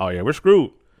 Oh yeah, we're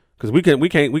screwed because we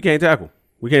can't tackle.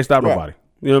 We can't stop nobody.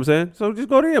 You know what I'm saying? So just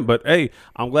go to him. But hey,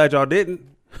 I'm glad y'all didn't.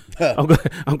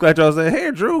 I'm glad y'all said, "Hey,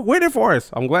 Drew, win it for us."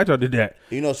 I'm glad y'all did that.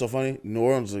 You know what's so funny? New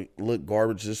Orleans look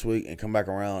garbage this week and come back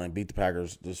around and beat the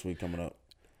Packers this week coming up.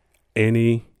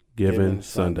 Any given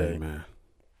Sunday, man.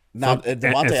 Now, if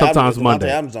Devontae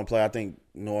Adams don't play, I think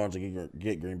New Orleans will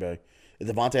get Green Bay. If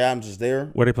Devontae Adams is there,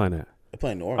 where they playing at? They're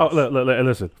playing New Orleans. Oh,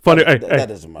 listen. Funny. That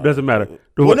doesn't matter. Doesn't matter.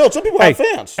 Well, no, some people have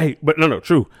fans. Hey, but no,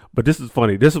 true. But this is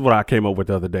funny. This is what I came up with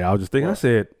the other day. I was just thinking. What?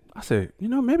 I said, you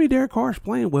know, maybe Derek Carr's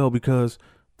playing well because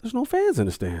there's no fans in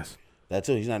the stands. That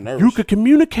too. He's not nervous. You could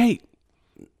communicate.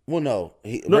 Well, no.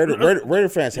 Raider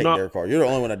fans hate Derek Carr. You're the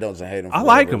only one that doesn't hate him. I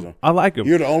like him.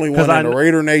 You're the only one in the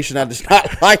Raider Nation that does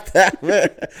not like that, man.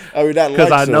 I mean,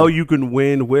 because I know you can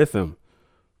win with him.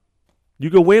 You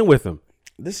can win with him.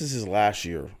 This is his last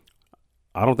year.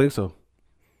 I don't think so.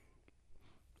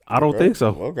 I don't think so.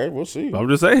 Okay, we'll see. I'm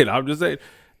just saying.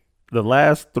 The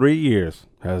last 3 years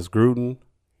has Gruden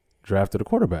drafted a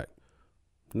quarterback.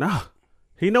 Nah.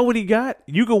 He know what he got.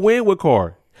 You can win with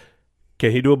Carr.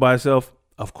 Can he do it by himself?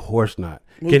 Of course not.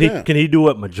 Can he do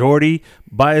it majority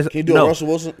by his? Can he do it Russell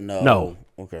Wilson? No.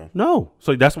 Okay. No.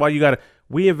 So that's why you got to.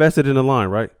 We invested in the line,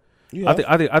 right? Yeah.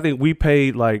 I think we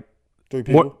paid like 3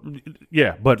 people.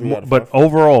 Yeah, but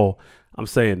overall, I'm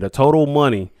saying the total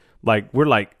money, like we're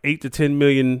like 8 to 10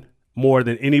 million more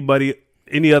than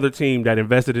any other team that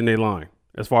invested in their line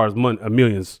as far as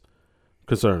millions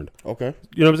concerned. Okay.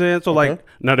 You know what I'm saying? So like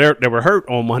now they were hurt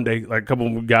on Monday, like a couple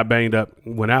of them got banged up,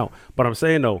 went out. But I'm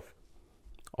saying though,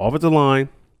 offensive line,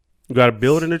 you got to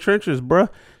build in the trenches, bruh.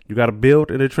 You got to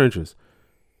build in the trenches.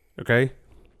 Okay.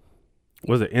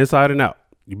 Was it inside and out?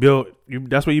 You build.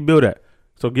 That's where you build at.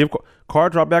 So give Carr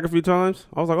drop back a few times.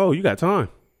 I was like, oh, you got time.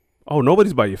 Oh,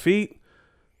 nobody's by your feet.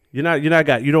 You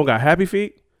don't got happy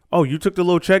feet. Oh, you took the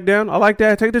little check down. I like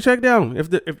that. Take the check down.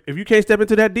 If you can't step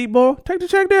into that deep ball, take the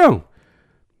check down.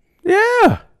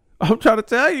 Yeah, I'm trying to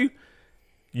tell you,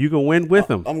 you can win with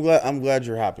them. I'm glad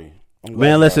you're happy.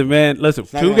 Listen.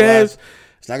 2 games.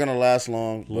 It's not gonna last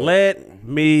long. Let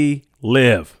me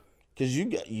live. Because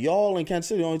y'all in Kansas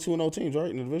City only 2-0 teams,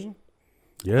 right, in the division?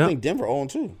 Yeah. I think Denver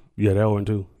 0-2. Yeah, that one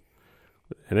too.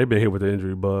 And they've been hit with the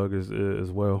injury bug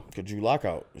as well. Could you lock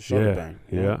out the shoulder thing?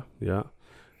 Yeah.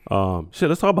 Shit,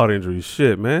 let's talk about injuries.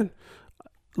 Shit, man.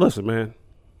 Listen, man.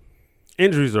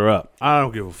 Injuries are up. I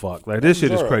don't give a fuck. Like this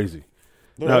shit is crazy.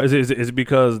 No, is it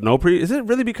because is it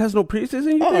really because no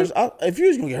preseason? If you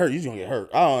was gonna get hurt, you was gonna get hurt.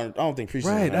 I don't think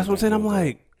preseason. Right, that's what I'm saying. I'm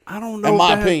like, I don't know. In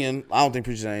my opinion, I don't think preseason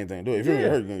has anything to do. If you're gonna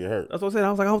get hurt, you're gonna get hurt. That's what I'm saying. I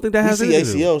was like, I don't think that has anything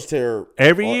anything to do. ACLs tear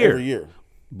every year. Every year.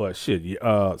 But shit,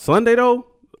 Sunday though,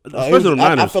 especially the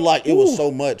Niners. I feel like it was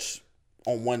so much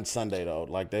on one Sunday though.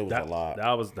 Like there was a lot.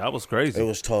 That was crazy. It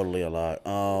was totally a lot.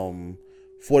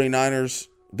 49ers,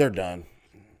 they're done.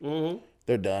 Mm-hmm.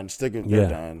 They're done. They're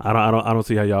done. I don't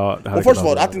see how y'all. Well, first of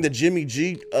all, I think the Jimmy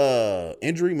G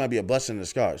injury might be a blessing in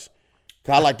disguise.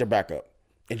 Cause I like their backup,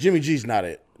 and Jimmy G's not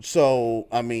it. So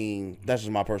I mean, that's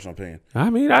just my personal opinion. I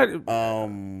mean,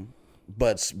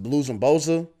 but losing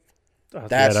Bosa,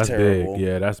 that's terrible. Big.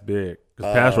 Yeah, that's big.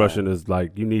 Because pass rushing is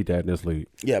like you need that in this league.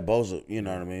 Yeah, Bosa. You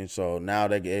know what I mean. So now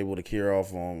they're able to carry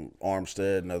off on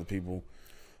Armstead and other people.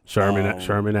 Sherman out.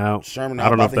 I don't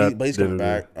know if he's coming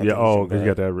back. Yeah. Oh, because you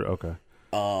got that. Okay.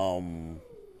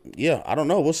 Yeah, I don't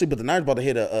know. We'll see. But the Niners about to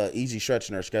hit a easy stretch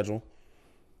in their schedule.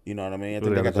 You know what I mean? I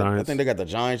think they got the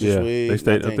Giants this week. I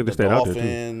think they stayed out there too.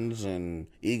 Dolphins and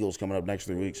Eagles coming up next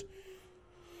 3 weeks.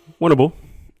 Winnable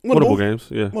games.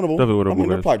 Yeah, winnable. Definitely winnable games.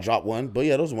 They'll probably drop one, but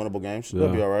yeah, those are winnable games.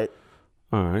 They'll be all right.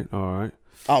 All right. I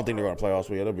don't think they're going to playoffs,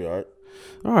 but yeah, they'll be all right.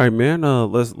 All right, man.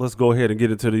 Let's go ahead and get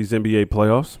into these NBA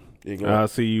playoffs. I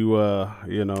see you.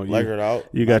 Lakered out.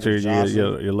 You got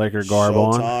your Laker garb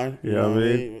on. You know what I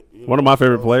mean? One of my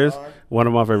favorite players. One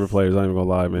of my favorite players. I ain't even gonna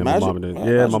lie, man. My mom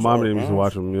didn't. My mom didn't used to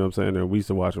watch them. You know what I'm saying? And we used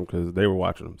to watch them because they were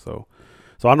watching them. So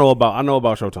I know about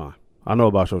Showtime.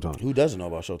 Who doesn't know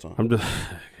about Showtime? I'm just.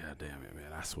 God damn it,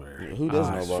 man! I swear. Who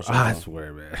doesn't know about Showtime? I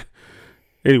swear, man.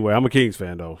 Anyway, I'm a Kings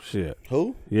fan though. Shit.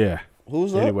 Who? Yeah.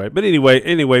 Who's that? Anyway,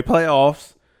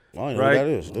 playoffs. I don't know right? who that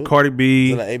is, dude. Cardi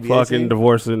B fucking team?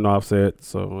 divorcing Offset,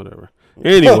 so whatever.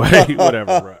 Anyway,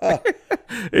 whatever, bro.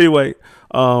 Anyway,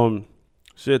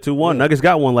 shit, 2-1. Nuggets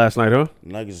got one last night, huh?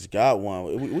 Nuggets got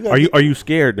one. Are you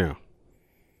scared now?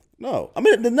 No, I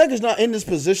mean the Nuggets not in this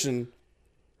position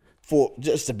for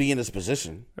just to be in this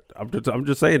position. I'm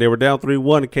just saying they were down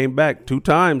 3-1 and came back 2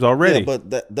 times already. Yeah,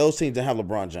 but those teams didn't have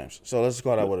LeBron James, so let's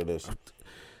call that what it is.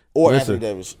 Or Anthony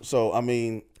Davis. So I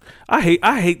mean, I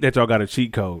hate that y'all got a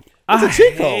cheat code. It's a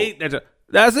cheat code.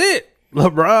 That's it.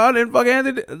 LeBron and fucking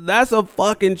Anthony. That's a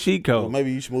fucking cheat code. Well,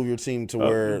 maybe you should move your team to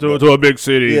where to a big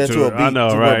city. Yeah, to a beach. I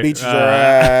know, to right? Where beaches are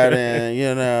at,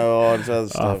 and all this other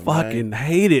stuff. I fucking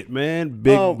hate it, man.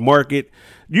 Big market.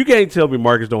 You can't tell me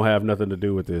markets don't have nothing to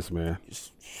do with this, man.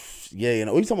 Yeah,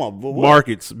 what are you talking about? What?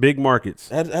 Markets, big markets.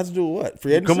 Has to do with what?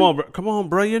 Free agency? Come on,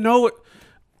 bro. You know what?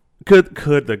 Could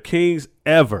the Kings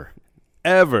ever,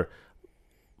 not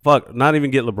even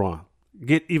get LeBron,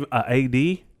 get even a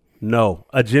AD? No.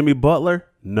 A Jimmy Butler?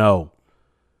 No.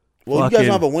 Well, you guys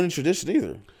don't have a winning tradition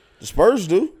either. The Spurs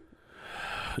do.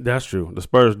 That's true. The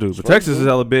Spurs do. But Texas is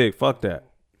hella big. Fuck that.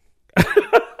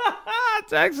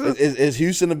 Texas. Is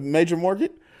Houston a major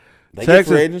market? They get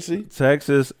free agency?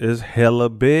 Texas is hella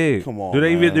big. Come on,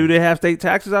 do they have state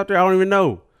taxes out there? I don't even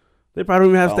know. They probably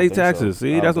don't even have state taxes. So.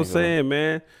 See, that's what I'm saying,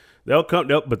 man. They'll come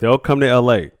to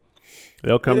LA.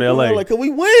 They'll come to LA. Like, could we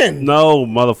win? No,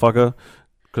 motherfucker,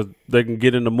 because they can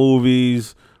get into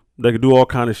movies. They can do all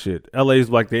kind of shit. LA's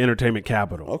like the entertainment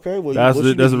capital. Okay, well,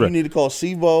 you need to call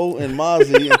Sivo and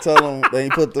Mozzie and tell them they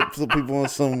put the people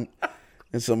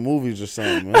in some movies or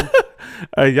something, man.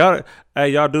 Hey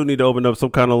y'all do need to open up some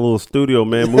kind of little studio,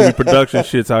 man. Movie production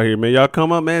shit's out here, man. Y'all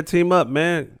come up, man. Team up,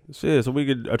 man. Shit, so we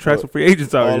could attract some free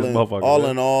agents out here, this motherfucker. All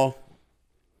in all,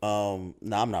 I'm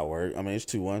not worried. I mean, it's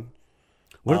 2-1.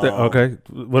 What if they okay?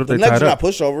 What if The they tied Nets are up?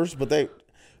 not pushovers, but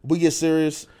we get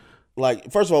serious.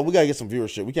 Like, first of all, we gotta get some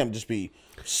viewership. We can't just be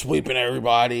sweeping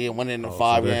everybody and winning the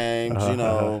 5 games. You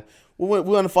know, we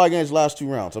won the 5 games the last 2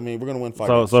 rounds. I mean, we're gonna win 5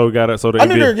 games. So we got it. So the I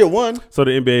knew NBA, they'd get 1. So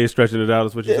the NBA is stretching it out.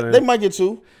 Is what you're saying? They might get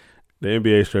 2. The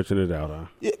NBA is stretching it out. Huh?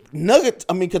 Yeah, Nuggets.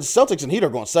 I mean, because Celtics and Heat are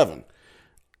going 7.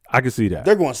 I can see that.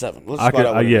 They're going 7. Let's I can.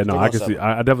 I can see.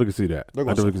 I definitely can see that. I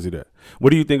definitely can see that. What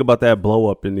do you think about that blow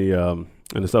up in the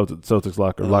Celtics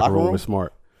locker room with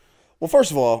Smart? Well,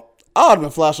 first of all, I would have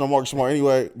been flashing on Marcus Smart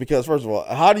anyway, because first of all,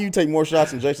 how do you take more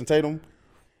shots than Jason Tatum?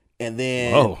 And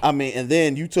then, and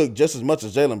then you took just as much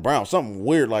as Jaylen Brown, something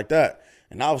weird like that.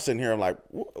 And I was sitting here, I'm like,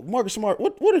 Marcus Smart,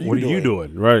 what are you doing? What are you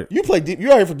doing? Right. You play deep.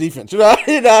 You're out here for defense. You're not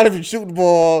out here shooting the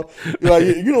ball.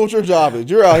 You know what your job is.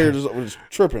 You're out here just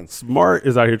tripping. Smart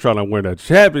is out here trying to win a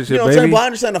championship, you know what baby. I'm saying? But I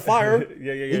understand the fire.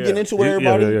 Yeah. You get into it,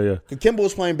 everybody. Yeah. Because Kemba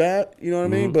was playing bad. You know what I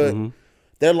mean? But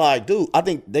they're like, dude, I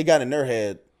think they got in their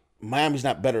head, Miami's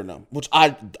not better than them, which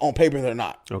on paper they're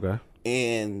not. Okay.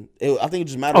 And I think it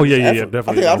just matters.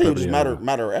 Definitely. I think it just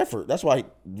matter of effort. That's why it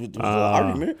was an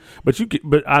argument.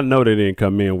 But I know they didn't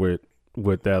come in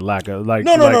with that lack of No.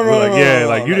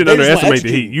 you didn't underestimate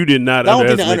the Heat. You did not. I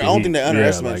don't think they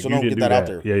underestimated. So don't get that out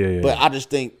there. Yeah. But I just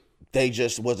think they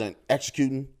just wasn't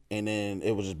executing, and then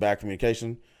it was just bad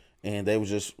communication, and they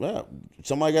was just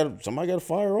somebody got to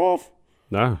fire off.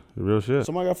 Nah, real shit.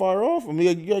 Somebody got fired off. I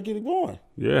mean, you got to get it going.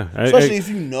 Yeah. Especially if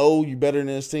you know you're better than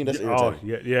this team. That's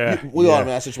irritating. Yeah. We all in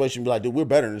that situation be like, dude, we're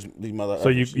better than these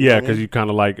motherfuckers. So because you kind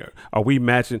of like, are we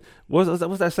matching? What's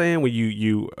that saying when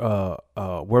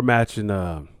we're matching?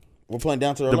 We're playing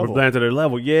down to their level. We're playing to their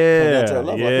level. Yeah. Down to their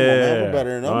level. Like, come on, man, we're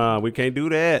better than them. We can't do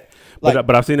that.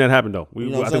 But I've seen that happen though. You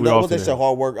know what I'm saying? What they say,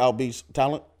 hard work outbeats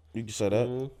talent. You can say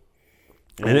that.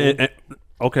 And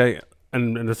okay.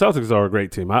 And the Celtics are a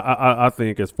great team. I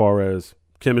think as far as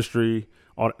chemistry,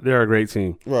 they're a great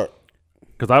team. Right.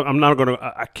 Because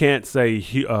I can't say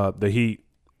the Heat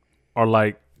are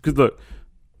like, because look,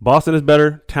 Boston is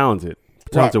better talented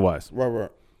wise. Right.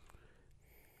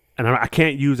 And I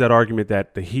can't use that argument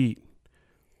that the Heat,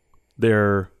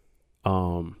 are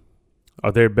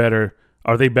they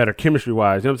better chemistry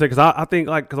wise? You know what I'm saying? Because I think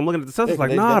because I'm looking at the Celtics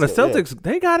the Celtics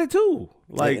they got it too.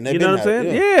 Like you know what I'm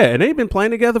saying? Yeah, and they've been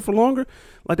playing together for longer.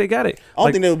 Like they got it. I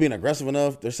don't think they were being aggressive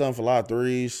enough. They're selling for a lot of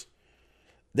threes.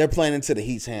 They're playing into the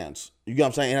Heat's hands. You get what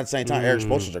I'm saying? And at the same time, Eric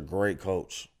Spoelstra's a great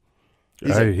coach.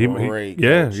 He's a great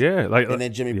coach. Yeah. And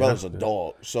then Jimmy Butler's a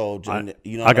dog. So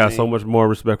you know, I got so much more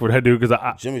respect for that dude because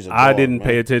I didn't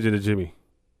pay attention to Jimmy,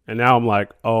 and now I'm like,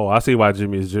 oh, I see why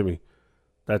Jimmy is Jimmy.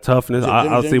 That toughness,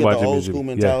 I see why Jimmy is Jimmy. Old school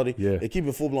mentality. Yeah. They keep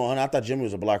it full blown. I thought Jimmy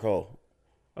was a black hole.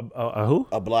 Who?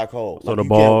 A black hole. So the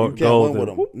ball you can't win with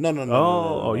him.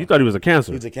 No. Oh, you thought he was a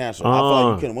cancer. He's a cancer. I feel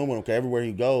like you couldn't win with him because everywhere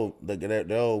he go,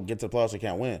 they'll get to the playoffs. They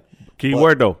can't win. Key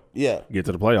word though. Yeah. Get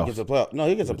to the playoffs. Get to the playoffs. No,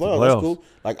 he gets to the playoffs. That's cool.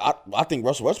 Like I think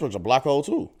Russell Westbrook's a black hole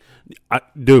too.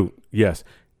 Dude, yes,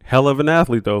 hell of an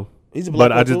athlete though. He's a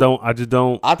black hole too. I just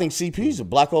don't. I think CP's a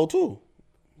black hole too.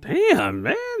 Damn,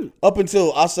 man. Up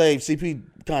until I say CP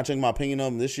kind of changed my opinion of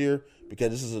him this year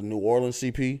because this is a New Orleans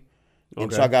CP.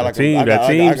 And so I got I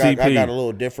got a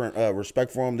little different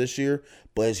respect for him this year.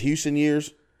 But his Houston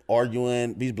years,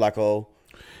 arguing, he's black hole.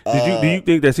 Do you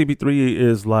think that CP3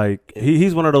 is like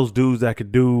he's one of those dudes that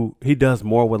he does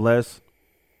more with less?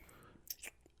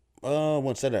 I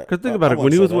wouldn't say that. Because think about it,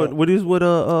 when he was with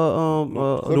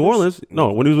New Orleans.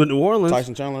 No, when he was with New Orleans,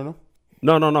 Tyson Chandler.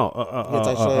 No.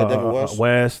 David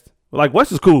West. Like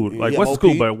West is cool. Like West is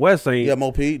cool, but West ain't. Yeah,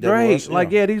 Mo P. Right.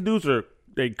 These dudes are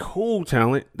cool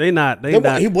talent.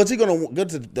 Was he gonna go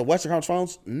to the Western Conference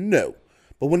Finals? No.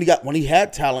 But when he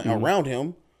had talent around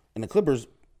him and the Clippers,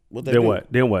 Then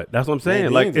what? That's what I'm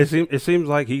saying. Like it seems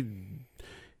like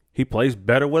he plays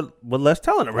better with less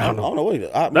talent around him. I don't know what he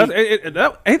does.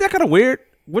 Ain't that kind of weird?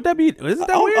 Would that be? Isn't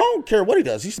that weird? I don't care what he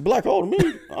does. He's a black hole to me.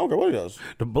 I don't care what he does.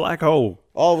 The black hole.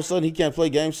 All of a sudden, he can't play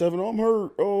Game 7. Oh, I'm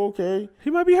hurt. Oh, okay.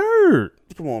 He might be hurt.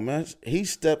 Come on, man.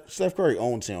 Steph Curry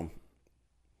owns him.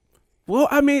 Well,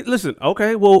 I mean, listen.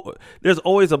 Okay, well, there's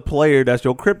always a player that's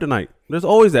your kryptonite. There's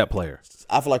always that player.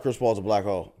 I feel like Chris Paul's a black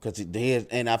hole because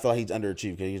and I feel like he's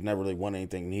underachieved because he's never really won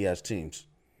anything. And he has teams.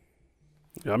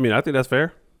 I mean, I think that's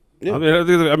fair. Yeah.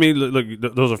 I mean,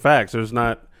 look, those are facts. There's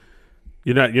not.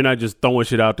 You're not just throwing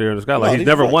shit out there in the sky. Like, he's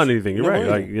never won anything. You're right.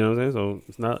 Like, you know what I'm saying?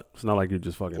 So it's not like you're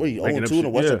just fucking. Wait, 0-2 in the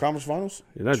Western Conference Finals?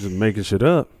 You're not just making shit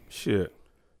up. Shit.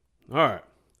 All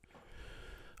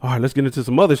right, let's get into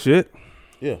some other shit.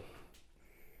 Yeah.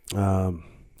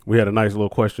 We had a nice little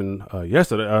question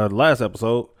yesterday, last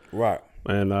episode. Right.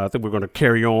 And I think we're going to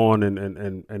carry on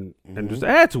and just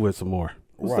add to it some more.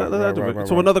 Right.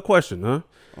 So another question, huh?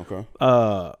 Okay.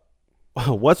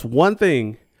 What's one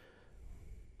thing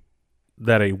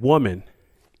that a woman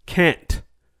can't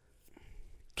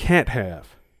have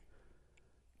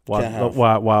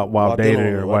while dating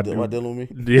her? While dealing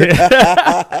with me?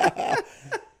 Yeah.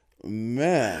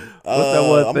 Man. What's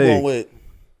that one thing?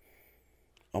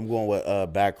 I'm going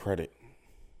with bad credit.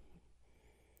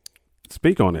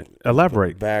 Speak on it.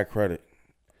 Elaborate. Bad credit.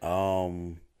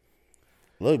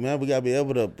 Look, man, we gotta be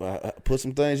able to put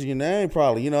some things in your name,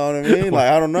 probably. You know what I mean? Like,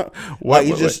 I don't know. Like,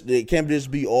 it can't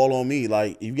just be all on me.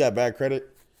 Like, if you got bad credit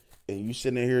and you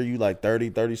sitting in here, you like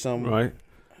 30 something, right?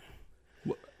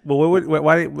 But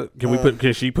why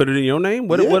can she put it in your name?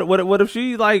 What if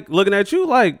she like looking at you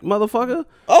like, motherfucker?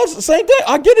 Oh, it's the same thing.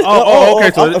 I get it.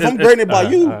 Okay. So if I'm graded by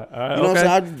you, you know what I'm saying?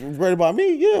 I'm graded by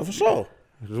me. Yeah, for sure.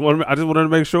 I just wanted to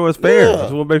make sure it's fair. Yeah. I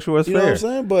just want to make sure it's fair. You know what I'm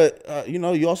saying? But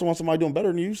you also want somebody doing better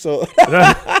than you. So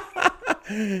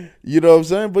you know what I'm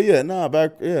saying? But yeah, I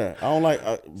don't like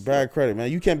bad credit,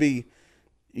 man. You can't be,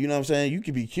 you know what I'm saying? You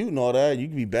can be cute and all that. You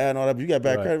can be bad and all that. But you got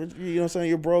bad credit. You know what I'm saying?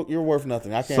 You're broke. You're worth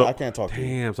nothing. I can't talk to you.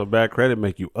 Damn. So bad credit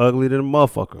make you ugly than a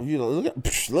motherfucker. You know,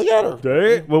 look at her.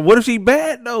 Damn. Well, what if she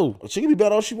bad though? She can be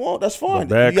bad all she want. That's fine.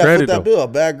 Bad you gotta credit put that bill. A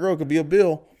bad girl could be a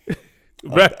bill.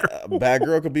 A bad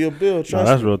girl could be a bill. Trust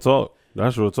that's me. real talk.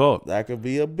 That's real talk. That could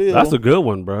be a bill. That's a good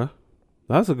one, bro.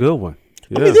 That's a good one.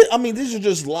 Yeah. I mean, these are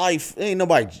just life. Ain't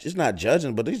nobody. It's not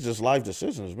judging, but these are just life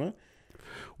decisions, man.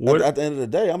 At the end of the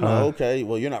day, I'm like, okay,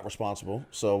 well, you're not responsible.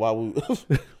 So why we?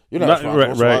 You're not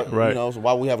responsible. Right. You know, so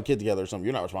why we have a kid together or something?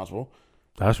 You're not responsible.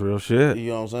 That's real shit. You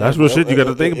know what I'm saying? That's real shit. You got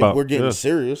to think about. We're getting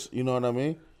serious. You know what I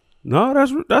mean? No,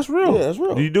 that's real. Yeah, that's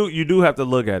real. You do have to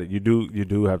look at it. You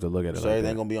do have to look at it. So like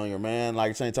everything gonna be on your man,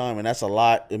 like at the same time, and that's a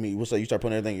lot. I mean, what's that? You start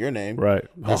putting everything in your name, right?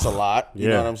 That's a lot. You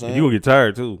know what I'm saying? You gonna get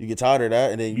tired too. You get tired of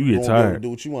that, and then you get tired. To do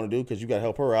what you want to do because you got to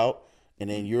help her out, and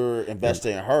then you're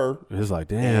investing in her. It's like,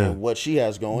 damn, and what she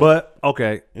has going. But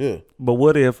okay, yeah. But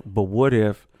what if?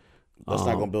 That's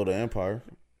not gonna build an empire.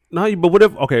 No, but what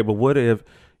if? Okay, but what if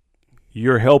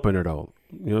you're helping her though?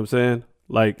 You know what I'm saying?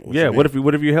 Like, what if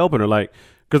you're helping her? Like,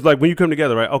 because like when you come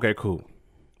together, right? Okay, cool.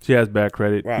 She has bad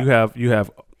credit. Right. You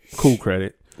have cool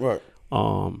credit. Right.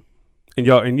 And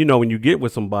when you get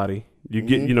with somebody, you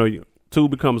get two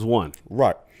becomes one.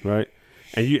 Right. Right.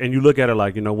 And you look at it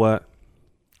like, you know what?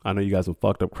 I know you got some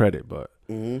fucked up credit, but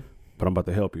I'm about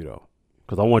to help you though,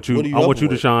 because I want you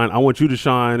to shine. I want you to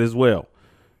shine as well.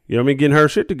 You know what I mean? Getting her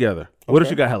shit together. Okay. What if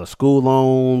she got hella school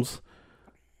loans?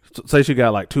 Say she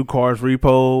got like 2 cars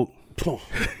repoed.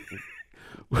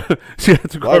 She had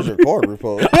 2 cars. Why's your car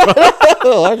repoed?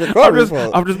 Why's your car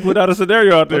repoed? I'm just putting out a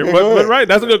scenario out there. Okay, but right,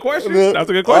 that's a good question. That's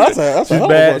a good question. That's she's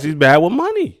bad. She's bad with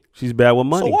money. She's bad with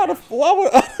money. So why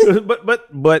would?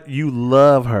 but you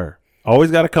love her.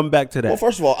 Always got to come back to that. Well,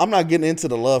 first of all, I'm not getting into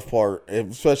the love part,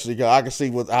 especially because I can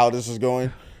see how this is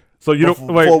going. So you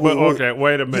don't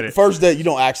wait a minute. First date, you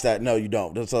don't ask that. No, you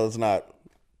don't. So it's not.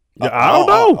 Yeah, I don't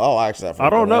know. I'll ask that. I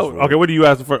don't know. Okay, what do you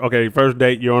ask for? Okay, first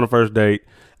date. You're on a first date.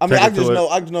 I mean, I just know.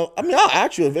 I mean, I'll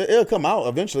ask you. It'll come out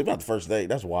eventually. Not the first date.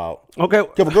 That's wild. Okay.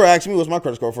 If a girl asks me what's my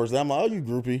credit score first day, I'm like, oh, you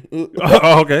groupie.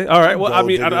 Okay. All right. Well, I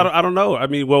mean, I don't know. I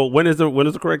mean, well, when is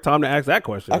the correct time to ask that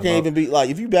question? I can't even be like,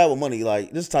 if you bad with money,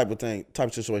 like this type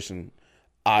of situation,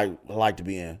 I like to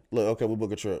be in. Look, okay, we'll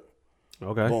book a trip.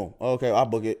 Okay. Boom. Okay, I'll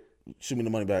book it. Shoot me the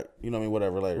money back. You know what I mean?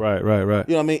 Whatever later. Right. You know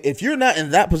what I mean? If you're not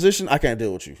in that position, I can't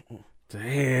deal with you.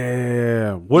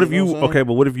 Damn. What if you okay?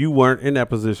 But what if you weren't in that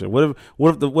position? What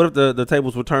if the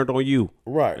tables were turned on you?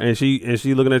 Right. And she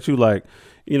looking at you like,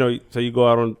 say you go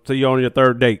out you're on your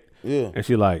third date. Yeah. And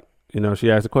she like,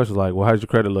 she asked the question like, well, how's your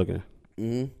credit looking?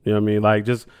 Mm-hmm. You know what I mean? Like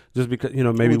just because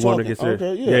maybe want to get serious.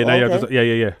 Okay, yeah.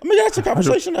 I mean, that's a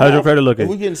conversation. How's your credit looking?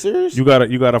 Are we getting serious? You got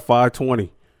a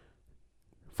 520,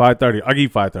 530. I'll give you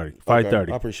 530.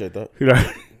 530. I appreciate that. You know.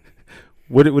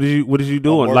 What is you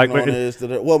doing? Like, what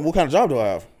kind of job do I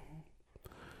have?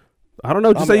 I don't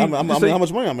know. Just say how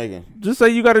much money I'm making. Just say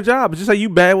you got a job. Just say you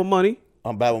bad with money.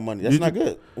 I'm bad with money. That's not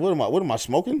good. What am I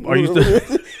smoking? Are you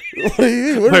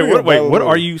what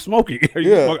are you smoking?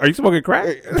 Are you smoking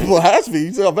crack? Well, it has to be.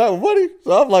 You say I'm bad with money.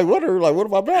 So I'm like, what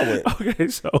am I bad with? Okay,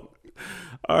 so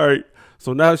all right.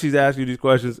 So now she's asking you these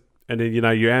questions, and then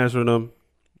you're answering them.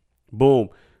 Boom.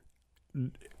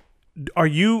 are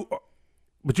you?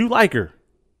 But you like her.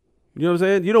 You know what I'm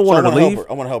saying? You don't want her to leave.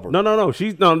 I want to help her. No. This is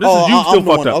you still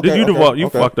fucked up. You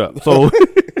fucked up. So,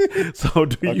 so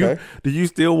do you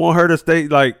still want her to stay,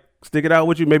 like, stick it out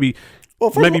with you? Maybe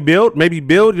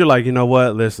build. You're like, you know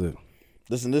what? Listen,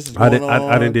 this is going on.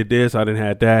 I didn't did this. I didn't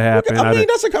have that happen. I mean,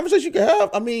 that's a conversation you can have.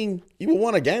 I mean, you would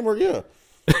want a gamer, yeah,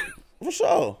 for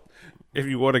sure. If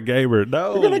you want a gamer,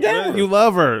 no, you're gonna gamer. You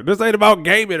love her. This ain't about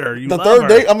gaming her. The third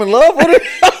date, I'm in love with her.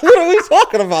 What are we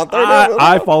talking about?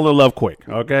 I fall in love quick.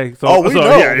 Okay, so we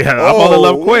know. Yeah, I fall in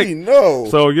love quick. We know.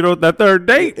 So you know that third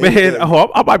date, man.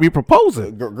 I might be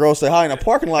proposing. Girls say hi in the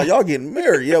parking lot. Y'all getting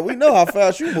married? Yeah, we know how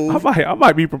fast you move. I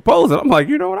might be proposing. I'm like,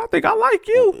 you know what? I think I like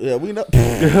you. Yeah, we know. You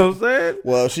know what I'm saying?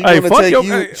 Well, she want to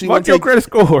take you. Fuck your credit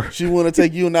score. She want to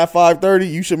take you in that 530.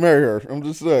 You should marry her. I'm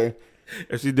just saying.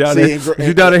 If she's down there,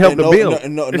 she's down to help the bill.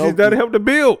 She's down to help the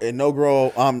bill. And no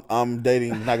girl I'm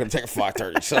dating not gonna take a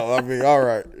 530. So I mean, all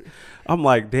right. I'm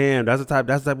like, damn, that's the type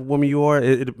of woman you are.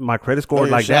 My credit score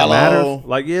like shallow. That matters.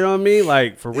 Like, you know what I mean?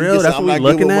 Like, for real, that's what we're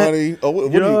looking at. Money. Oh,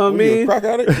 you know what I mean? Crack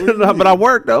at it? But I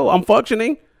work though. I'm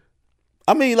functioning.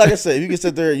 I mean, like I said, you can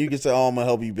sit there and you can say, "Oh, I'm gonna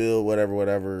help you build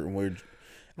whatever." And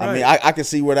I mean, I can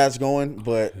see where that's going,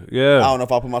 but yeah, I don't know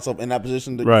if I put myself in that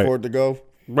position for it to go.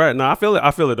 Right. No, I feel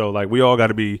it though. Like, we all got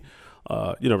to be,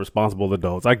 responsible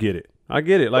adults. I get it. Like,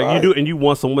 you do, and you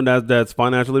want someone that's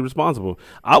financially responsible.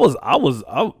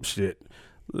 Shit.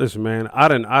 Listen, man, I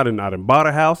didn't bought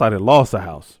a house. I didn't lost a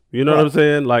house. You know what I'm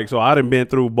saying? Like, so I done been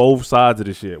through both sides of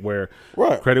this shit where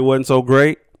credit wasn't so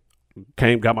great.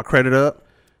 Got my credit up.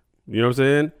 You know what I'm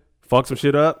saying? Fuck some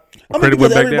shit up. I mean,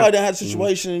 because everybody that had a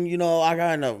situation, I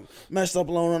got a messed up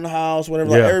loan on the house, whatever.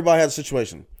 Like, everybody has a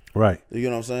situation. Right. You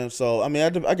know what I'm saying? So, I mean,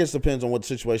 I guess it depends on what the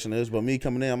situation is. But me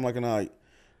coming in, I'm like,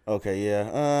 okay,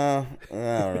 yeah. I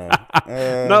don't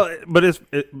know. No, but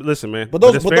listen, man. But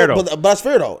that's fair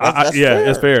though. That's fair.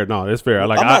 It's fair. No, it's fair.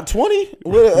 Like, I'm not 20.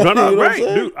 No, right,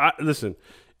 dude. Listen,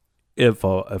 if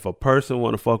a person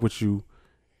want to fuck with you,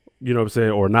 you know what I'm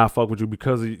saying, or not fuck with you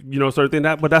because of, certain thing.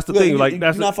 But that's the thing. Like,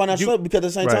 that's not financial because at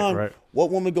the same time,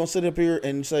 what woman gonna sit up here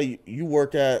and say you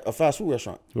work at a fast food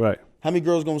restaurant? Right. How many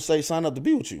girls gonna say sign up to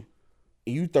be with you?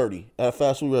 And you 30 at a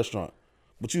fast food restaurant,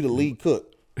 but you the lead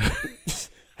cook.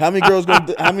 How many girls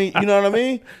gonna? How many? You know what I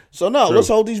mean? So no, let's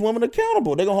hold these women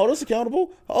accountable. They're gonna hold us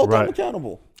accountable. Hold them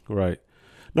accountable. Right.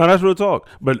 No, that's real talk.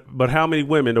 But how many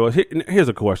women? Though, here's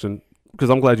a question, because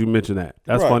I'm glad you mentioned that.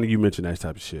 That's funny you mentioned that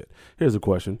type of shit. Here's a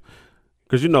question,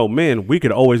 because men, we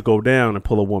could always go down and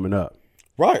pull a woman up.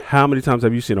 Right. How many times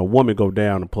have you seen a woman go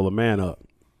down and pull a man up?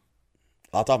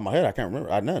 Off the top of my head, I can't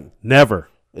remember. None. Never.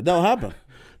 It don't happen.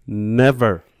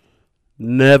 Never.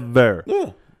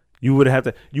 Yeah. You would have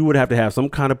to have some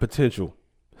kind of potential,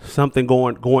 something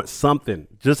going, something,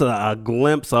 just a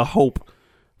glimpse of hope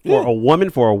for a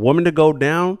woman to go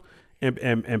down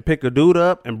and pick a dude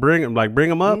up and bring him up.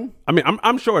 Mm-hmm. I mean,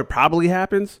 I'm sure it probably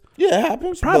happens. Yeah, it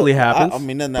happens. Probably happens. I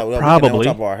mean, nothing that probably on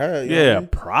top of our head. Yeah, I mean?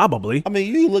 Probably. I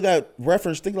mean, you look at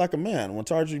reference Think Like a Man when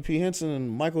Taraji P. Henson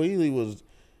and Michael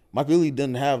Ealy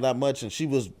didn't have that much, and she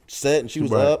was set and she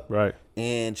was up. Right.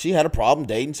 And she had a problem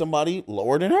dating somebody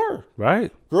lower than her.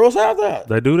 Right. Girls have that.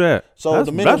 They do that. So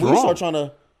the minute we start trying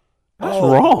to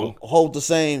hold the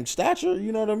same stature,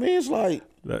 you know what I mean? It's like,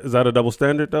 is that a double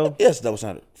standard though? Yes, double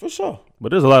standard for sure.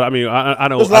 But there's a lot. I mean, I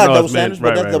know there's a lot of double standards,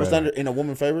 but that's double standard in a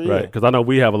woman's favor, right? Because I know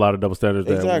we have a lot of double standards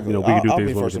that we can do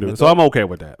things women can do. So I'm okay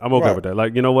with that. I'm okay with that.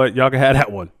 Like, you know what, y'all can have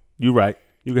that one. You right.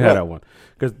 You can have that one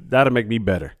because that'll make me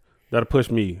better. That'll push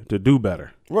me to do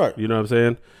better. Right. You know what I'm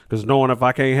saying? Because knowing if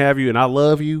I can't have you and I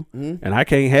love you and I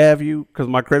can't have you because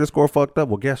my credit score fucked up,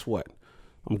 well, guess what?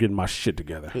 I'm getting my shit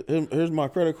together. Here's my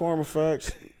Credit Karma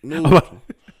facts. I'm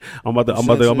about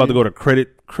to go to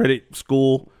credit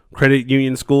school, credit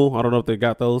union school. I don't know if they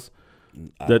got those.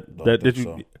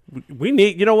 We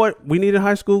need, you know what we need in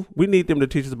high school? We need them to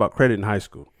teach us about credit in high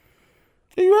school.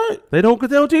 You're right. They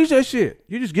don't teach that shit.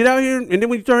 You just get out here, and then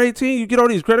when you turn 18, you get all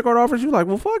these credit card offers. You're like,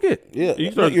 well, fuck it. Yeah,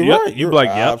 you're right. You're like,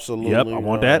 yep, absolutely. Yep, I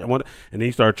want that. And then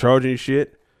you start charging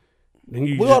shit.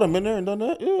 We all have been there and done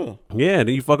that. Yeah. Yeah.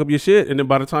 Then you fuck up your shit, and then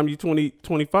by the time you're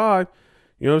 25,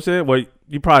 you know what I'm saying? Well,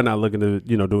 you're probably not looking to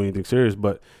do anything serious,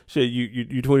 but shit,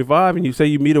 you 25, and you say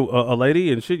you meet a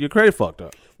lady, and shit, your credit fucked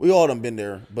up. We all done been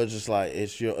there, but just like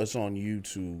it's on you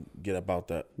to get about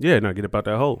that. Yeah, not get about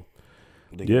that hole.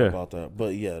 About that.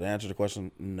 But yeah, to answer the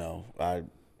question, no.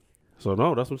 So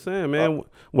no, that's what I'm saying, man.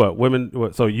 What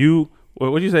women? So you?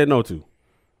 What you say no to?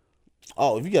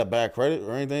 Oh, if you got bad credit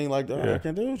or anything like that, I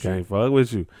can't do it. Can't fuck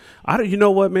with you. You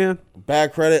know what, man?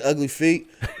 Bad credit, ugly feet.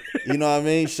 You know what I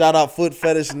mean? Shout out Foot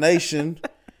Fetish Nation.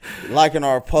 liking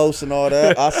our posts and all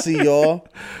that. I see y'all.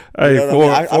 Hey,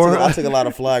 I took a lot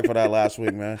of flag for that last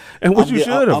week, man. And what you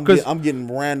should have, because I'm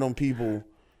getting random people,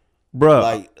 bro.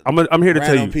 like I'm here to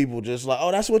tell you, people just like,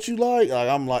 oh, that's what you like. Like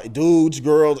I'm like, dudes,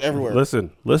 girls, everywhere.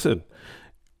 Listen.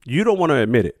 You don't want to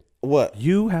admit it. What?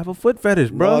 You have a foot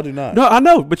fetish, bro. No, I do not. No, I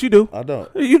know, but you do. I don't.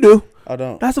 You do. I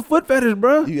don't. That's a foot fetish,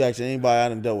 bro. You ask anybody I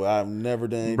done dealt with, I've never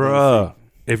done anything. Bruh,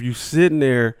 if you sitting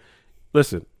there,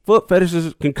 listen, foot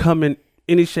fetishes can come in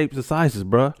any shapes and sizes,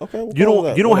 bruh. Okay,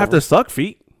 you don't have to suck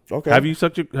feet. Okay. Have you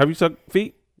sucked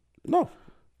feet? No.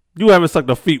 You haven't sucked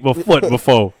a foot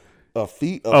before. A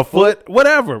foot,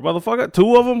 whatever, motherfucker.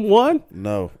 2 of them, 1.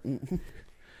 No.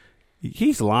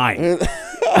 He's lying.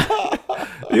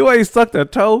 You ain't sucked a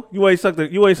toe. You ain't sucked the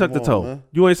toe. Man.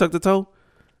 You ain't sucked the toe.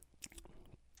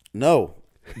 No.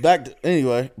 Back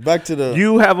to the.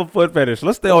 You have a foot fetish.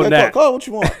 Let's stay on that. Call it what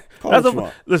you want.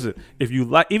 Listen, if you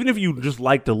like, even if you just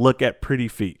like to look at pretty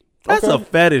feet, that's a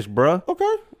fetish, bruh.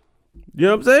 Okay. You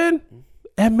know what I'm saying?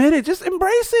 Admit it. Just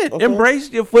embrace it. Okay.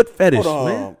 Embrace your foot fetish, Hold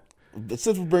on. man.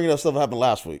 Since we're bringing up stuff that happened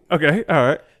last week. Okay. All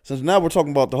right. Since now we're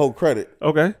talking about the whole credit.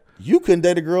 Okay. You couldn't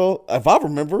date a girl, if I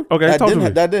remember. Okay, that talk to me.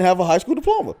 that didn't have a high school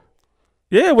diploma.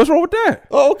 Yeah. What's wrong with that?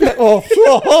 Oh, okay.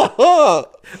 Oh,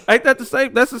 Ain't that the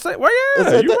same? That's the same. Well,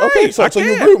 yeah. You right. Okay, so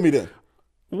you agree with me then?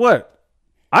 What?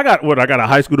 I got a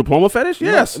high school diploma fetish?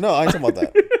 Yes. No, I ain't talking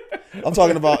about that. I'm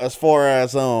talking about as far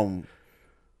as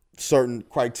certain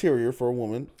criteria for a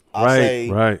woman. I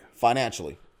say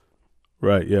financially.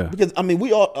 Right. Yeah. Because I mean,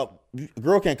 we all a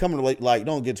girl can't come in like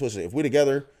don't get twisted. If we're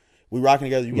together, we rocking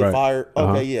together. You get fired.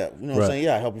 Okay, yeah. You know what I'm saying?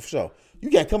 Yeah, I help you for sure. You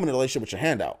can't come in a relationship with your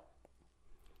hand out.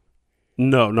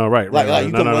 No, right. Like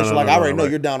you come in a relationship I I already know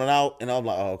you're down and out, and I'm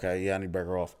like, oh, okay, yeah, I need to break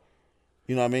her off.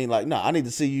 You know what I mean? Like, no, I need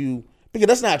to see you because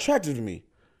that's not attractive to me.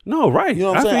 No, right. You know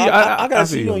what I'm saying? I gotta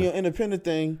see you on your independent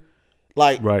thing.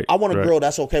 Like, I want a girl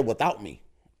that's okay without me.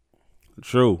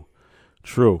 True.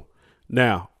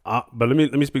 Now, but let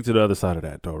me speak to the other side of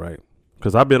that though, right?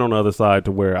 Because I've been on the other side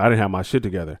to where I didn't have my shit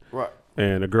together, right?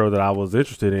 And the girl that I was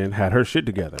interested in had her shit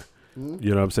together. Mm-hmm. You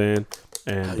know what I'm saying?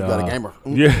 And you got a gamer.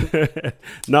 Yeah.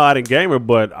 No, I didn't game her,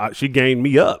 but she gained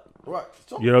me up. Right.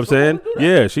 You know what I'm saying?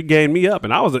 Yeah, she gained me up,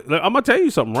 and I'm gonna tell you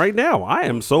something right now. I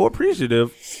am so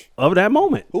appreciative of that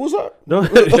moment. Who was that?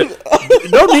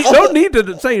 Don't need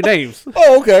to say names.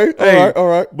 Oh, okay. All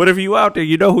right. But if you out there,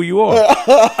 you know who you are.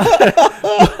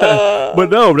 but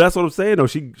no, that's what I'm saying. Though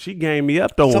she gained me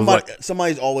up. Though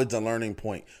somebody's always the learning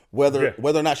point. Whether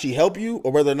or not she help you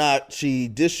or whether or not she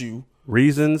dish you.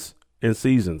 Reasons and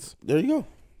seasons. There you go.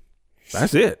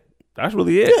 That's it. That's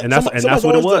really it. Yeah, and that's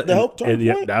what it was.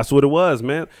 That's what it was,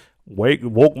 man.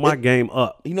 Woke my game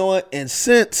up. You know what? And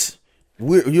since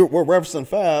we're referencing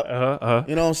Fab,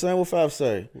 you know what I'm saying? What Fab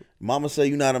say? Mama say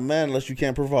you're not a man unless you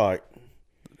can't provide.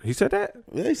 He said that?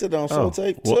 Yeah, he said that on Soul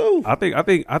Tape too. Well, I think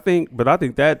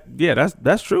that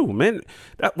that's true, man.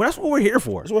 That's what we're here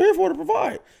for. That's what we're here for, to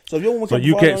provide. So if your woman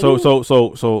you can't. So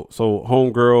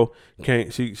homegirl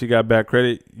can't. She got bad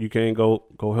credit. You can't go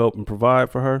help and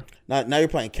provide for her. Now you're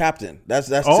playing captain. That's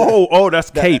that's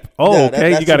cape.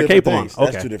 Okay, you got a cape on. Okay,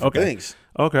 that's two different things.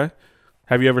 Okay.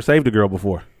 Have you ever saved a girl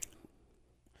before?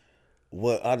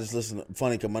 Well, I just listened to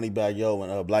Funny because Moneybagg Yo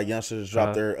and Black Youngsters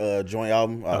dropped their joint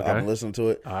album. I've been listening to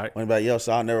it. All right. Moneybagg Yo,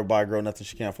 so I'll never buy a girl nothing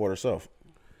she can't afford herself.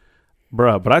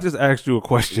 Bruh, but I just asked you a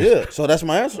question. Yeah, so that's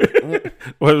my answer.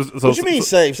 What you mean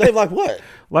save? Save like what?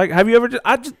 Like, have you ever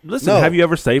have you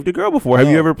ever saved a girl before? Have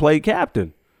you ever played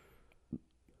captain?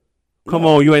 Come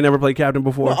on, you ain't never played captain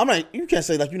before? No, I'm not. You can't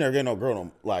say like you never get no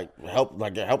girl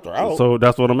helped her out. So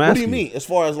that's what I'm asking. What do you mean? As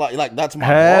far as like that's my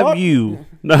have broad? You?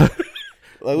 No.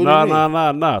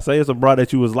 Nah. Say it's a broad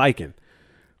that you was liking,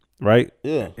 right?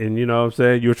 Yeah. And you know what I'm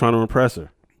saying? You were trying to impress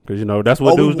her. Because, you know, that's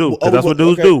what dudes do. That's what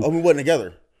dudes do. Oh, we wasn't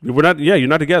together. We're not. Yeah, you're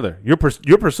not together. You're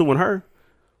pursuing her.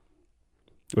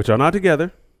 But y'all not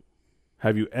together.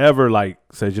 Have you ever, like,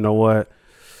 said, you know what?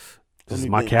 This is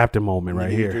my captain moment right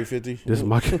here. 350. This is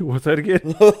my. What's that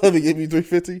again? Let me give you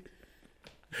 350.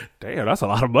 Damn, that's a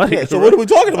lot of money. Yeah, so what are we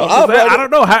talking about? I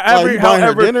don't know.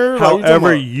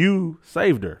 However, you you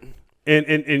saved her,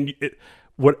 and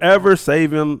whatever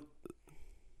saving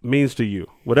means to you,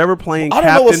 whatever playing captain,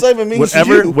 I don't know what saving means to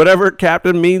you. Whatever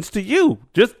captain means to you.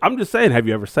 I'm just saying. Have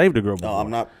you ever saved a girl before? No,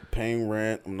 I'm not paying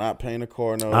rent. I'm not paying a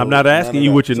car note. I'm not asking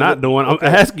you what you're not doing. I'm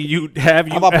asking you, have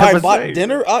you ever saved?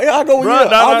 Dinner? I'll go with you.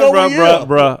 I'll go with you.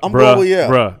 I'm going with you.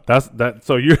 Bruh, that's that.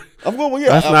 So you're. I'm going with you.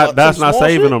 That's not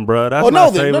saving them, bruh. That's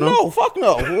not saving them. No, fuck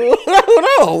no.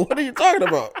 No. What are you talking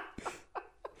about?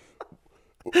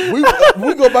 We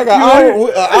go back an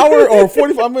hour or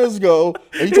 45 minutes ago,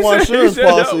 and you talking about insurance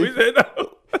policy. We said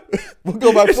no. We'll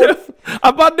go back.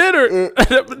 I bought dinner. Dinner?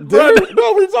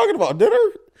 No, what are you talking about? Dinner?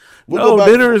 No,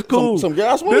 dinner is cool. Some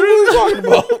gas money? What are you talking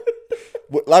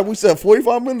about? Like we said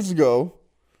 45 minutes ago.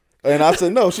 And I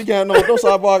said, no, she can't have no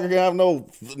side pocket, can't have no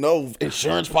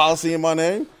insurance policy in my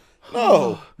name.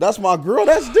 No, that's my girl.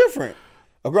 That's different.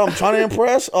 A girl I'm trying to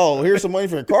impress. Oh, here's some money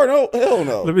for your car. No, hell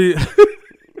no.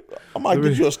 I might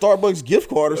get you a Starbucks gift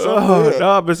card or something.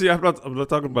 No, but see, I'm not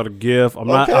talking about a gift. I'm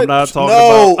not talking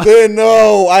about.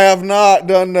 No, I have not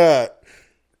done that.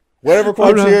 Whatever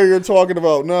criteria you're talking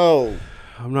about, no.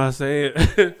 I'm not saying.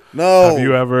 No. Have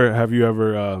you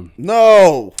ever?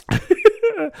 No.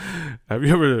 Have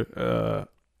you ever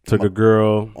took a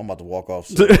girl? I'm about to walk off.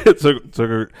 took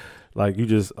her, like you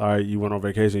just all right. You went on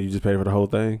vacation. You just paid for the whole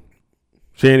thing.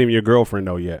 She ain't even your girlfriend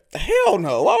though yet. Hell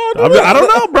no. Why would I do that? I don't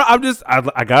know, bro.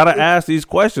 I gotta ask these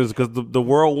questions because the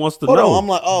world wants to know. I'm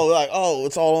like,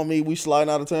 it's all on me. We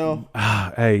sliding out of town.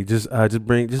 Hey, just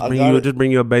bring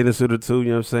you a bathing suit or two. You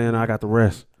know what I'm saying? I got the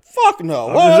rest. Fuck no.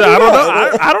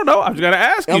 I don't know. I'm just gonna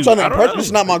ask you. I'm trying to impress her. This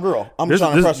is not my girl. I'm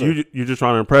trying to impress her. You're just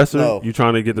trying to impress her. No. You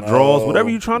trying to get the draws. Whatever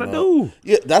you trying to do.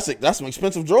 Yeah, that's some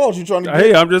expensive draws you trying to get.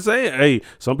 Hey, I'm just saying. Hey,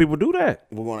 some people do that.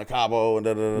 We're going to Cabo and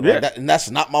and that's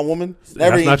not my woman.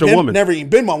 That's not your woman. Never even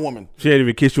been my woman. She ain't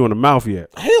even kissed you on the mouth yet.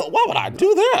 Hell, why would I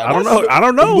do that? I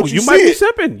don't know. You might be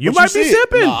sipping. You might be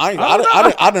sipping. No,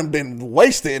 I done been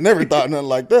wasted and never thought nothing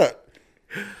like that.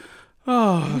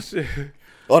 Oh shit.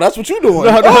 Oh, that's what you doing.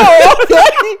 No. Oh, okay.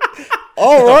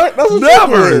 All right. That's what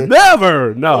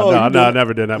never. No, I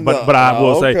never did that. But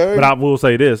I will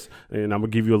say this, and I'm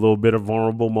gonna give you a little bit of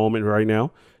vulnerable moment right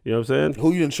now. You know what I'm saying?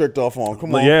 Who you done tricked off on?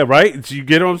 Come on. Yeah, right. You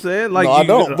get what I'm saying? Like, no, I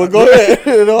don't. But go ahead.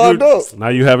 No, I don't. Now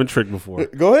you haven't tricked before.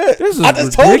 Go ahead. This is I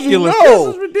just ridiculous. Told you no.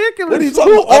 This is ridiculous. What are you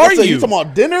talking about? Like you talking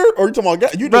about dinner or you talking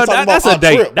about? You just talking that's about a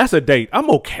date. Trip. That's a date. I'm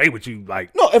okay with you.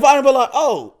 Like, no, if I ain't be like,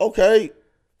 oh, okay,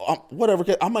 whatever.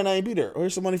 I might not even be there. Or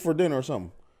here's some money for dinner or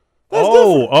something. That's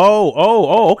different.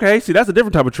 Okay. See, that's a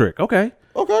different type of trick. Okay.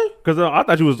 Because I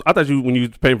thought you when you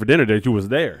was paying for dinner that you was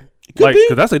there. Because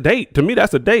that's a date. To me,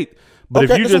 that's a date. But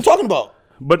okay, if you that's what I'm talking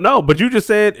about. But you just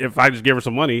said if I just give her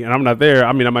some money and I'm not there,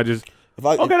 I mean, I might just.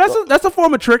 That's a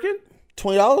form of tricking.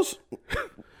 $20.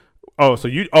 So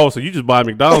you just buy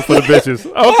McDonald's for the bitches.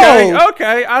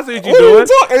 Okay, I see what you're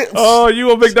doing.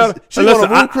 You a McDonald's? She want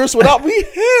to root Chris without me?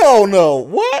 Hell no.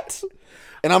 What?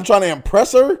 And I'm trying to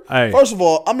impress her. Hey. First of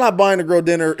all, I'm not buying a girl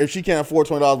dinner if she can't afford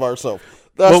 $20 by herself.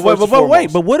 But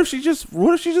what if she's just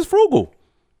frugal?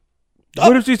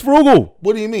 What if she's frugal?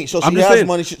 What do you mean? So she has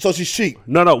money. So she's cheap.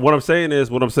 No. What I'm saying is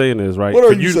right. What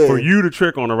are you saying? For you to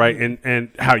trick on her, right?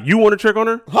 And how you want to trick on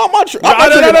her? How am I tricking?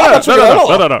 I'm not tricking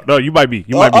at all. No. You might be.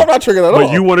 I'm not tricking at all.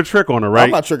 But you want to trick on her, right?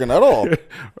 I'm not tricking at all.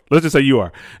 Let's just say you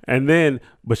are. And then,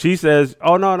 but she says,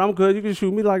 "Oh no, I'm good. You can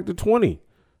shoot me like the 20." You know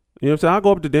what I'm saying? I'll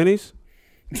go up to Denny's.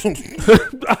 I'm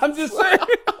just saying.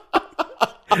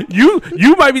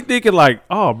 You might be thinking like,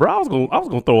 "Oh, bro, I was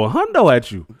gonna throw a hundo at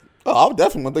you." Oh, I'm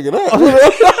definitely thinking that.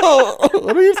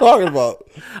 What are you talking about?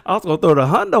 I was gonna throw the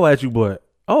hundo at you, but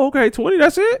okay, 20.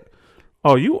 That's it.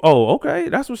 Okay,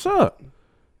 that's what's up.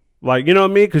 Like, you know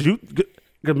what I mean?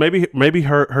 Because maybe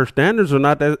her standards are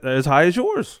not as high as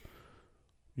yours.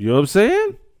 You know what I'm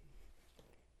saying?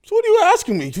 So what are you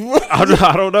asking me?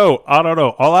 I don't know.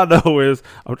 All I know is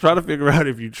I'm trying to figure out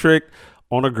if you tricked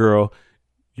on a girl.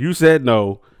 You said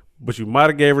no, but you might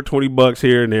have gave her $20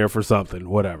 here and there for something,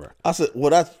 whatever. I said, well,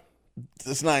 that's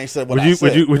not even said what I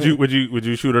said. Would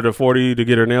you shoot her to 40 to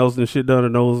get her nails and shit done, her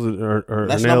nose or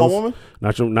that's her nails? Not my woman?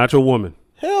 Not your woman.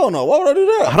 Hell no. Why would I do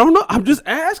that? I don't know. I'm just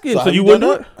asking. So you wouldn't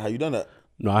do it? How you done that?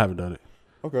 No, I haven't done it.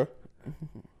 Okay.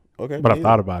 But I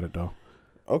thought about it though.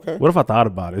 Okay. What if I thought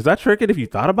about it? Is that tricking if you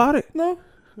thought about it? No.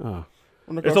 Oh.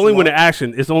 It's only when the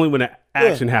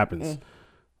action happens.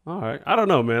 Yeah. All right. I don't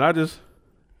know, man. I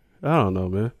don't know,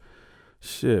 man.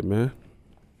 Shit, man.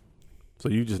 So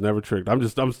you just never tricked. I'm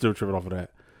still tripping off of that.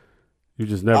 You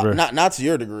just never. Not to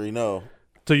your degree, no.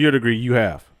 To your degree, you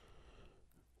have.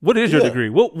 What is your degree?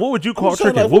 What would you call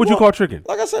tricking? What would you call tricking?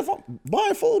 Like I said, if I'm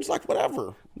buying foods, like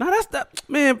whatever. No, that's that.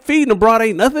 Man, feeding abroad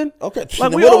ain't nothing. Okay.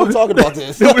 Like what are we talking about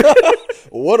this?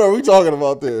 What are we talking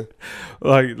about there?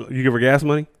 Like you give her gas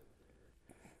money?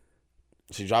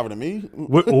 She driving to me?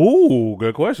 Ooh,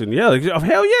 good question. Yeah,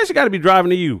 hell yeah, she got to be driving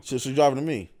to you. She driving to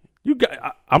me.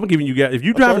 I'm giving you gas. If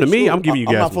you driving to me, I'm giving you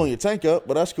gas. I'm not filling your tank up,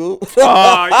 but that's cool.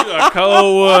 Oh, you a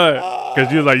cold one.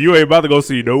 Because you're like, you ain't about to go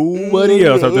see nobody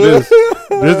else after this.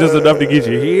 This is just enough to get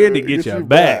you here, to get you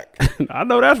back. I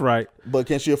know that's right. But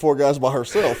can she afford gas by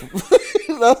herself?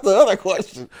 That's the other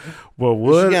question. Well,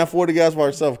 what? If she can't afford the gas by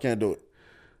herself, can't do it.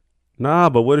 Nah,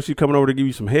 but what if she coming over to give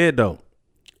you some head, though?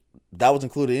 That was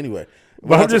included anyway.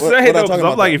 But I'm just saying though, because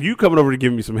I'm like, if you coming over to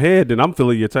give me some head, then I'm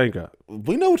filling your tank up.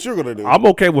 We know what you're gonna do. I'm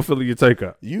okay with filling your tank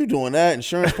up. You doing that,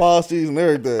 insurance policies and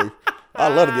everything.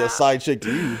 I'd love to be a side chick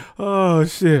to you. Oh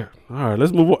shit! All right,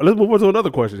 let's move on. Let's move on to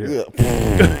another question here.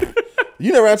 Yeah.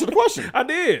 You never answered the question. I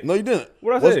did. No, you didn't.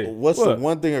 What I say? What's the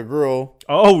one thing a girl?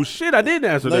 Oh shit! I didn't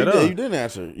answer that. You didn't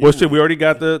answer. Well, shit, we already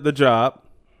got the job.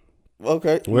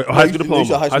 Okay. High school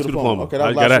diploma. High school diploma. Okay, that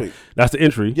was last week. That's the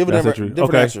entry. Give it a different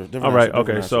answer. All right.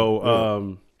 Okay.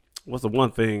 So, what's the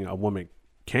one thing a woman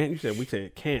can't? You said we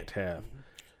said can't have.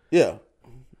 Yeah.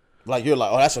 Like you're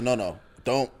like, oh, that's a no.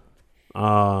 Don't.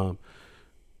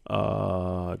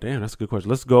 Damn, that's a good question.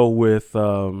 Let's go with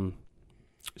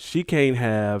she can't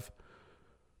have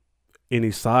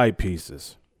any side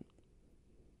pieces.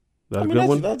 That's a good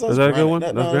one. Is that a good one?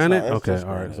 That's granted. Okay.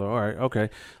 All right. So all right. Okay.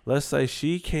 Let's say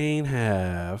she can't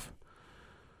have.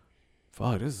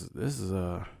 Fuck. This is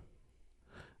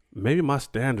maybe my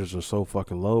standards are so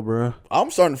fucking low, bro.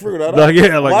 I'm starting to figure that out. Like,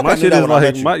 yeah, like my shit is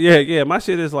like my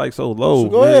shit is like so low. So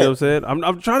go ahead. You know what I'm saying?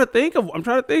 I'm trying to think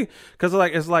because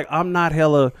like it's like I'm not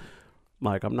hella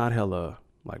like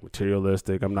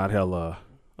materialistic. I'm not hella.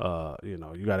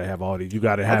 You gotta have all these. You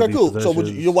gotta have. Okay, these cool. So would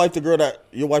your wife the girl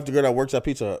that works at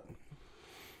Pizza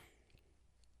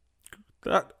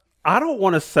Hut? I don't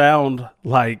want to sound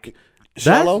like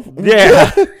shallow.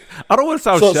 Yeah, I don't want to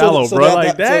sound shallow,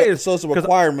 bro. So it's a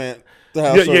requirement to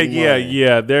have.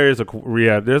 Yeah. There's a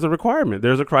requirement.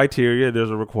 There's a criteria. There's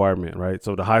a requirement, right?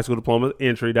 So the high school diploma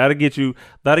entry that'll get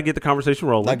the conversation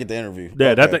rolling. That'll get the interview.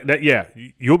 Yeah,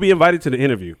 okay. You'll be invited to the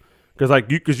interview.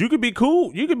 Because you could be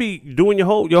cool, you could be doing your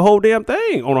whole damn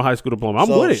thing on a high school diploma. I'm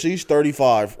with it. She's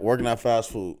 35, working at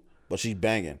fast food, but she's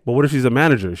banging. But what if she's a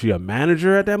manager? Is she a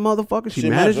manager at that motherfucker? She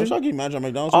managing? She'll get manager at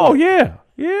McDonald's. Oh yeah.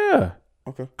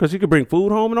 Okay. Because she could bring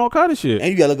food home and all kind of shit. And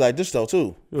you gotta look like this though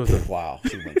too. Wow,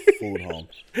 she brings food home.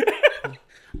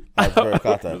 I very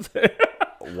caught that.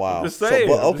 Wow. Just saying.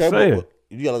 But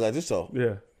you gotta look like this though.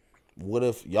 Yeah. What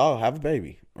if y'all have a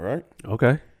baby? All right.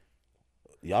 Okay.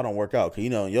 Y'all don't work out because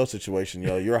in your situation,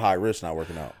 you're high risk not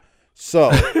working out.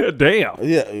 So damn.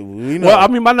 Yeah, we know. Well, I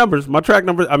mean, my track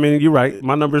numbers. I mean, you're right.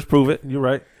 My numbers prove it. You're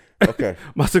right. Okay.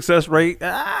 My success rate.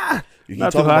 You keep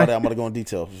talking about that. I'm gonna go in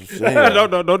detail. So anyway.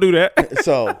 Don't do that.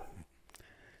 So,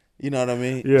 you know what I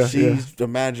mean? Yeah. She's the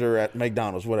manager at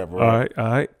McDonald's, whatever. Right? All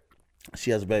right. She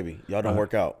has a baby. Y'all don't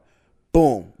work out.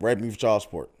 Boom. Raping me for child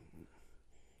support.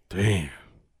 Damn.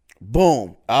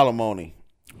 Boom. Alimony.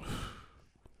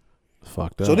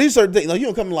 Fucked up. So these certain things, you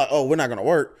don't come in like, oh, we're not gonna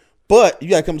work, but you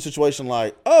gotta come in a situation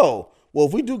like, oh, well,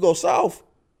 if we do go south,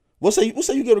 we'll say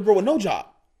you get a girl with no job.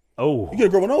 Oh, you get a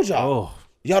girl with no job. Oh,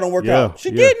 y'all don't work out.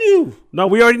 She getting you. No,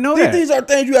 we already know that. These are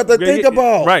things you have to think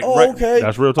about. Right. Oh, right. okay.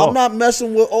 That's real talk. I'm not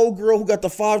messing with old girl who got the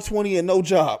 520 and no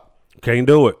job. Can't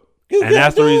do it. And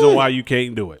that's the reason why you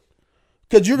can't do it.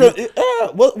 Because you're gonna.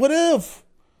 What if?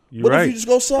 What if you just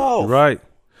go south? Right.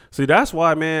 See, that's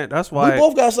why, man. That's why we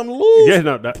both got something to lose. Yeah,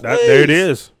 no, there it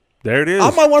is. There it is. I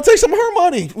might want to take some of her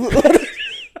money. What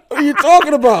are you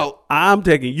talking about? I'm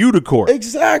taking you to court.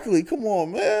 Exactly. Come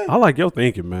on, man. I like your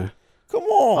thinking, man. Come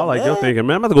on. I like your thinking,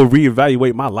 man. I'm about to go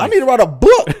reevaluate my life. I need to write a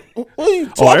book. What are you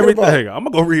talking about? I'm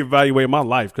gonna go reevaluate my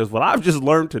life because what I've just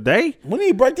learned today. We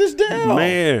need to break this down,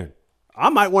 man. I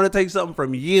might want to take something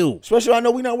from you. Especially I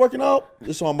know we not working out.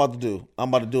 This is what I'm about to do. I'm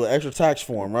about to do an extra tax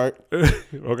form, right? Okay.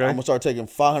 I'm going to start taking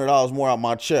 $500 more out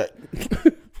my check.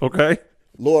 Okay.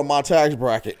 Lower my tax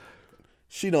bracket.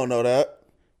 She don't know that.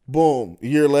 Boom. A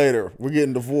year later, we're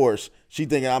getting divorced. She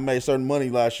thinking I made certain money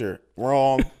last year.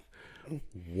 Wrong.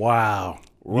 Wow.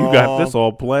 Wrong. You got this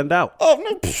all planned out. Oh,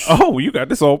 no. Oh, you got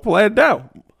this all planned out.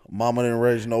 Mama didn't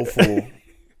raise no fool.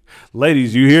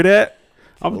 Ladies, you hear that?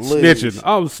 I'm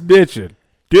snitching.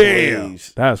 Damn.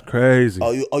 Please. That's crazy.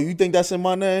 Oh, you think that's in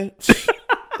my name?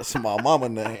 That's in my mama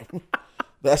name.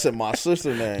 That's in my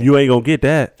sister name. You ain't gonna get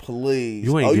that. Please.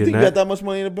 You ain't you getting think that. You got that much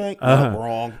money in the bank? No,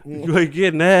 wrong. You ain't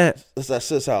getting that. It's that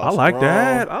sis house. I like wrong.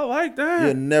 that. I like that.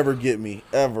 You'll never get me,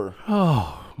 ever.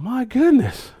 Oh, my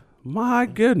goodness. My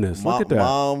goodness. Look at that.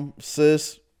 Mom,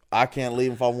 sis, I can't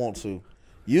leave if I want to.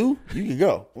 You can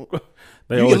go.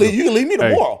 You can leave me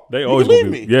tomorrow. They always leave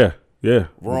me. Yeah.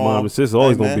 Wrong. Mom and sis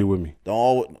always gonna be with me.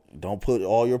 Don't put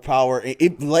all your power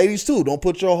in ladies too. Don't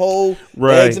put your whole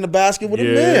eggs in the basket with a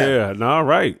man. Yeah, no,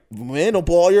 right. Man, don't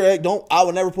put all your eggs. I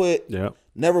would never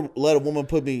never let a woman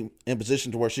put me in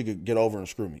position to where she could get over and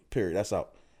screw me. Period. That's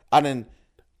out. I didn't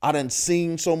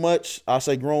seen so much, I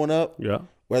say growing up. Yeah.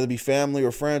 Whether it be family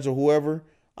or friends or whoever.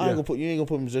 You ain't gonna put me in a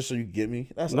position so you can get me.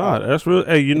 That's that's real.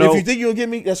 Hey, if you think you'll get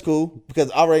me, that's cool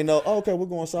because I already know. Oh, okay, we're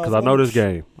going south. Because I know this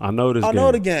game. I know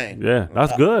the game. game. Yeah,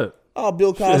 that's good. Oh,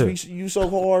 Bill Cosby, you so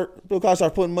hard. Bill Cosby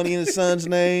started putting money in his son's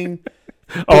name.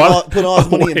 Putting all his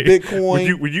money in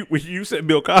Bitcoin. When you said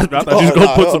Bill Cosby, I thought you was going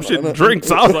to put some shit in drinks.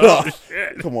 I was like, oh,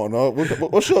 shit. Come on, no.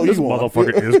 What show This you want?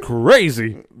 motherfucker is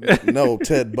crazy. No,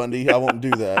 Ted Bundy. I won't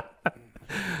do that.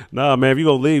 Nah, man, if you're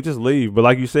going to leave, just leave. But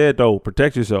like you said, though,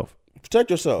 protect yourself.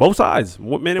 Protect yourself. Both sides,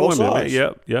 men and Both women, sides.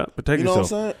 man. Yep. Protect You know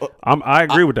yourself. what I'm saying? I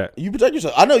agree with that. You protect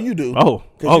yourself. I know you do.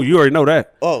 You already know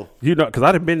that. Oh. You know, because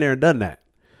I've been there and done that.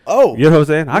 Oh. You know what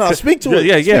I'm saying? Speak to it.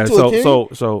 Yeah. Speak to it,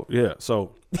 King.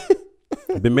 So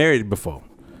been married before.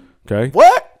 Okay.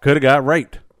 What? Could have got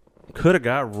raped.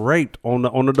 On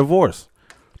the divorce.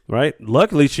 Right?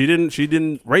 Luckily she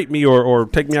didn't rape me or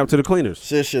take me out to the cleaners.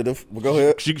 She should have. Well, go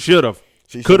ahead. She should have.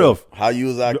 She Could have. How you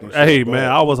was acting. Hey man,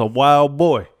 I was a wild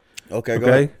boy. Okay, go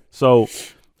ahead. So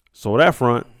that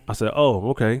front, I said,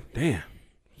 oh, okay, damn.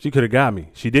 She could have got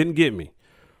me. She didn't get me.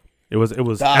 It was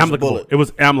amicable. It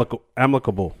was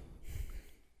amicable.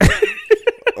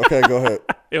 Okay, go ahead.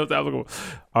 It was amicable.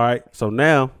 All right. So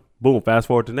now, boom, fast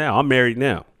forward to now. I'm married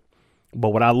now. But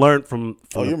what I learned from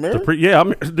you're married?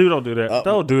 I'm dude, don't do that.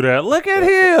 Don't do that. Look at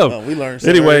him. We learned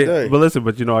something anyway, every day. But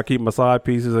listen, I keep my side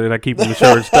pieces and I keep them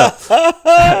insurance stuff.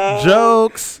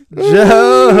 Jokes.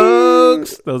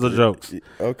 Those are jokes.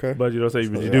 Okay. But you know what I'm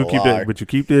saying? But you do keep that. But you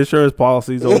keep the insurance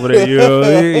policies over there. You know what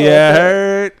I mean? Yeah, I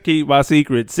heard. Keep my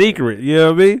secret. You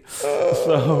know what I mean?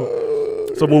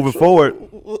 So moving forward,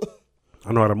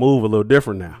 I know how to move a little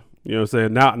different now. You know what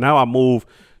I'm saying? Now I move.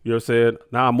 You know what I'm saying?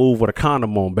 Now I move with a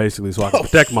condom on, basically, so I can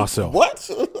protect myself. What?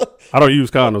 I don't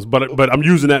use condoms, but I'm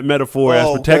using that metaphor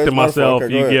as protecting myself.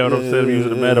 Okay, you get what I'm saying? I'm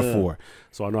using the yeah. metaphor,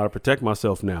 so I know how to protect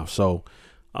myself now. So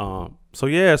you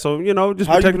know, just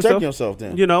How you protect protect yourself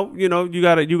then? You know, you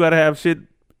gotta have shit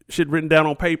written down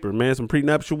on paper, man. Some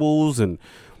prenuptials and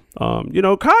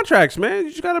contracts, man. You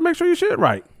just gotta make sure your shit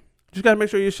right. Just gotta make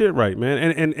sure your shit right, man.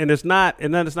 And it's not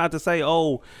to say,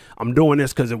 oh, I'm doing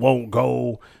this because it won't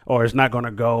go, or it's not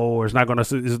gonna go, or it's not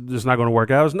gonna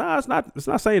work out. It's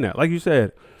not saying that. Like you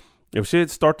said, if shit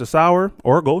start to sour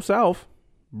or go south,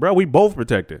 bro, we both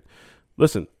protected.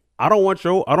 Listen, I don't want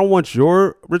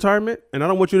your retirement, and I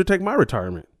don't want you to take my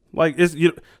retirement. Like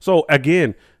so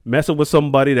again, messing with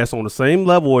somebody that's on the same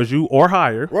level as you or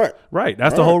higher. Right.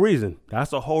 That's the whole reason.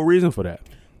 That's the whole reason for that.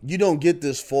 You don't get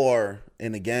this far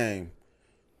in the game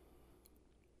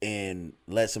and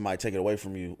let somebody take it away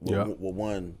from you with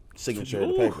one signature of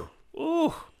the paper.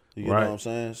 You know what I'm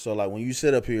saying? So like when you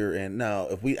sit up here and now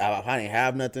if I didn't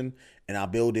have nothing and I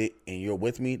build it and you're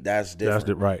with me, that's different.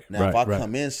 That's right. Now if I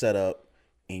come in set up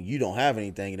and you don't have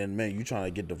anything and then man you trying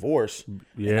to get divorced, and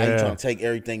now you trying to take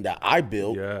everything that I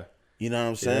built. Yeah. You know what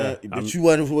I'm saying? But you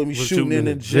wasn't with me shooting in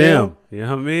the gym. You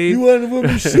know what I mean? You wasn't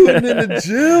with me shooting in the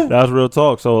gym. That's real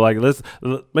talk. So like, let's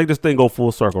make this thing go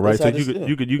full circle, right? So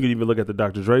you could even look at the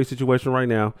Dr. Dre situation right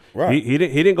now. Right. She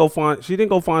didn't go find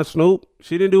Snoop.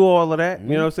 She didn't do all of that.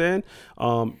 Mm-hmm. You know what I'm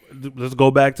saying? Let's go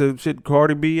back to shit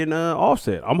Cardi B and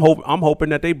Offset. I'm hoping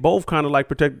that they both kind of like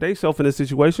protect themselves in this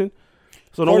situation.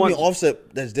 So Cardi B and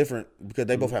Offset, that's different because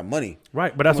they both have money.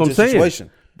 Right, but that's what I'm saying. Situation.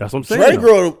 That's what I'm saying. Dre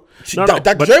girl,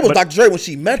 Dr. Dre was Dr. Dre when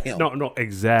she met him. No,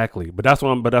 exactly. But that's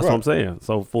what I'm saying.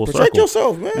 So full circle. Protect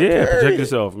yourself, man. Yeah, protect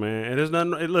yourself, man. And there's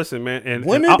nothing. Listen, man. And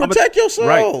women protect yourself.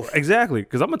 Right, exactly.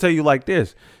 Because I'm gonna tell you like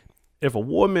this: if a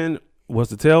woman was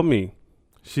to tell me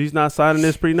she's not signing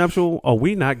this prenuptial,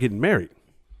 we not getting married.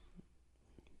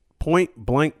 Point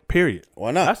blank. Period.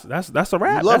 Why not? That's a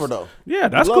wrap. You love her though. Yeah,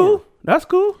 that's cool. Her. That's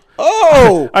cool.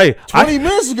 Oh, hey, 20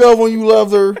 minutes ago when you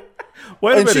loved her.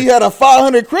 Wait a minute. She had a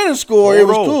 500 credit score. It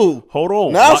was cool. Hold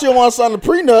on. Now she want to sign the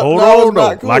prenup. Hold on.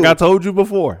 Not cool. Like I told you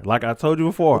before.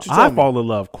 I fall in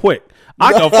love quick.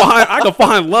 I can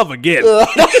find love again.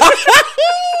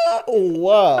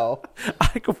 Wow.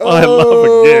 I can find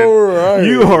love again. Right.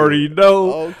 You already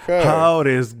know how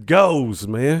this goes,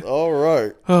 man. All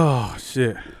right. Oh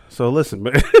shit. So listen,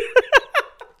 man.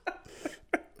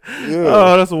 Yeah.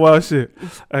 Oh, that's a wild shit.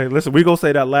 Hey, listen, we gonna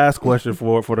say that last question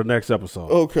for the next episode.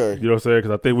 Okay. You know what I'm saying?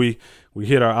 Because I think we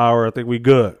hit our hour. I think we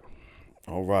good.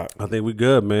 All right. I think we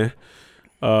good, man.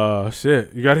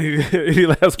 Shit. You got any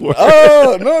last words?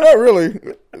 No, not really.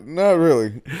 Not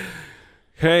really.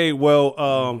 Hey,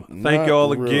 well, thank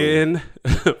y'all again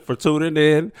for tuning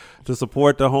in to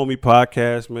support the Homie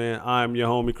Podcast, man. I'm your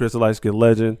homie, Chris the Light Skin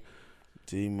Legend.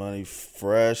 D Money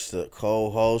Fresh, the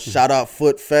co-host. Shout out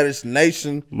Foot Fetish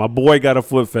Nation. My boy got a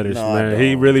foot fetish, man.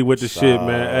 He really with the shit,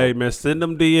 man. Hey, man, send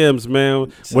them DMs,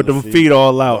 man, with them feet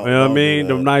all out. You know what I mean?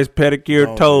 Them nice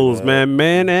pedicure toes, man.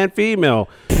 Men and female.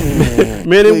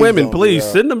 Men and women, please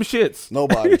send them shits.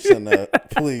 Nobody send that.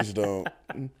 Please don't.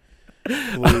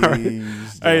 Please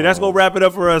don't. Hey, that's going to wrap it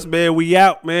up for us, man. We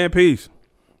out, man. Peace.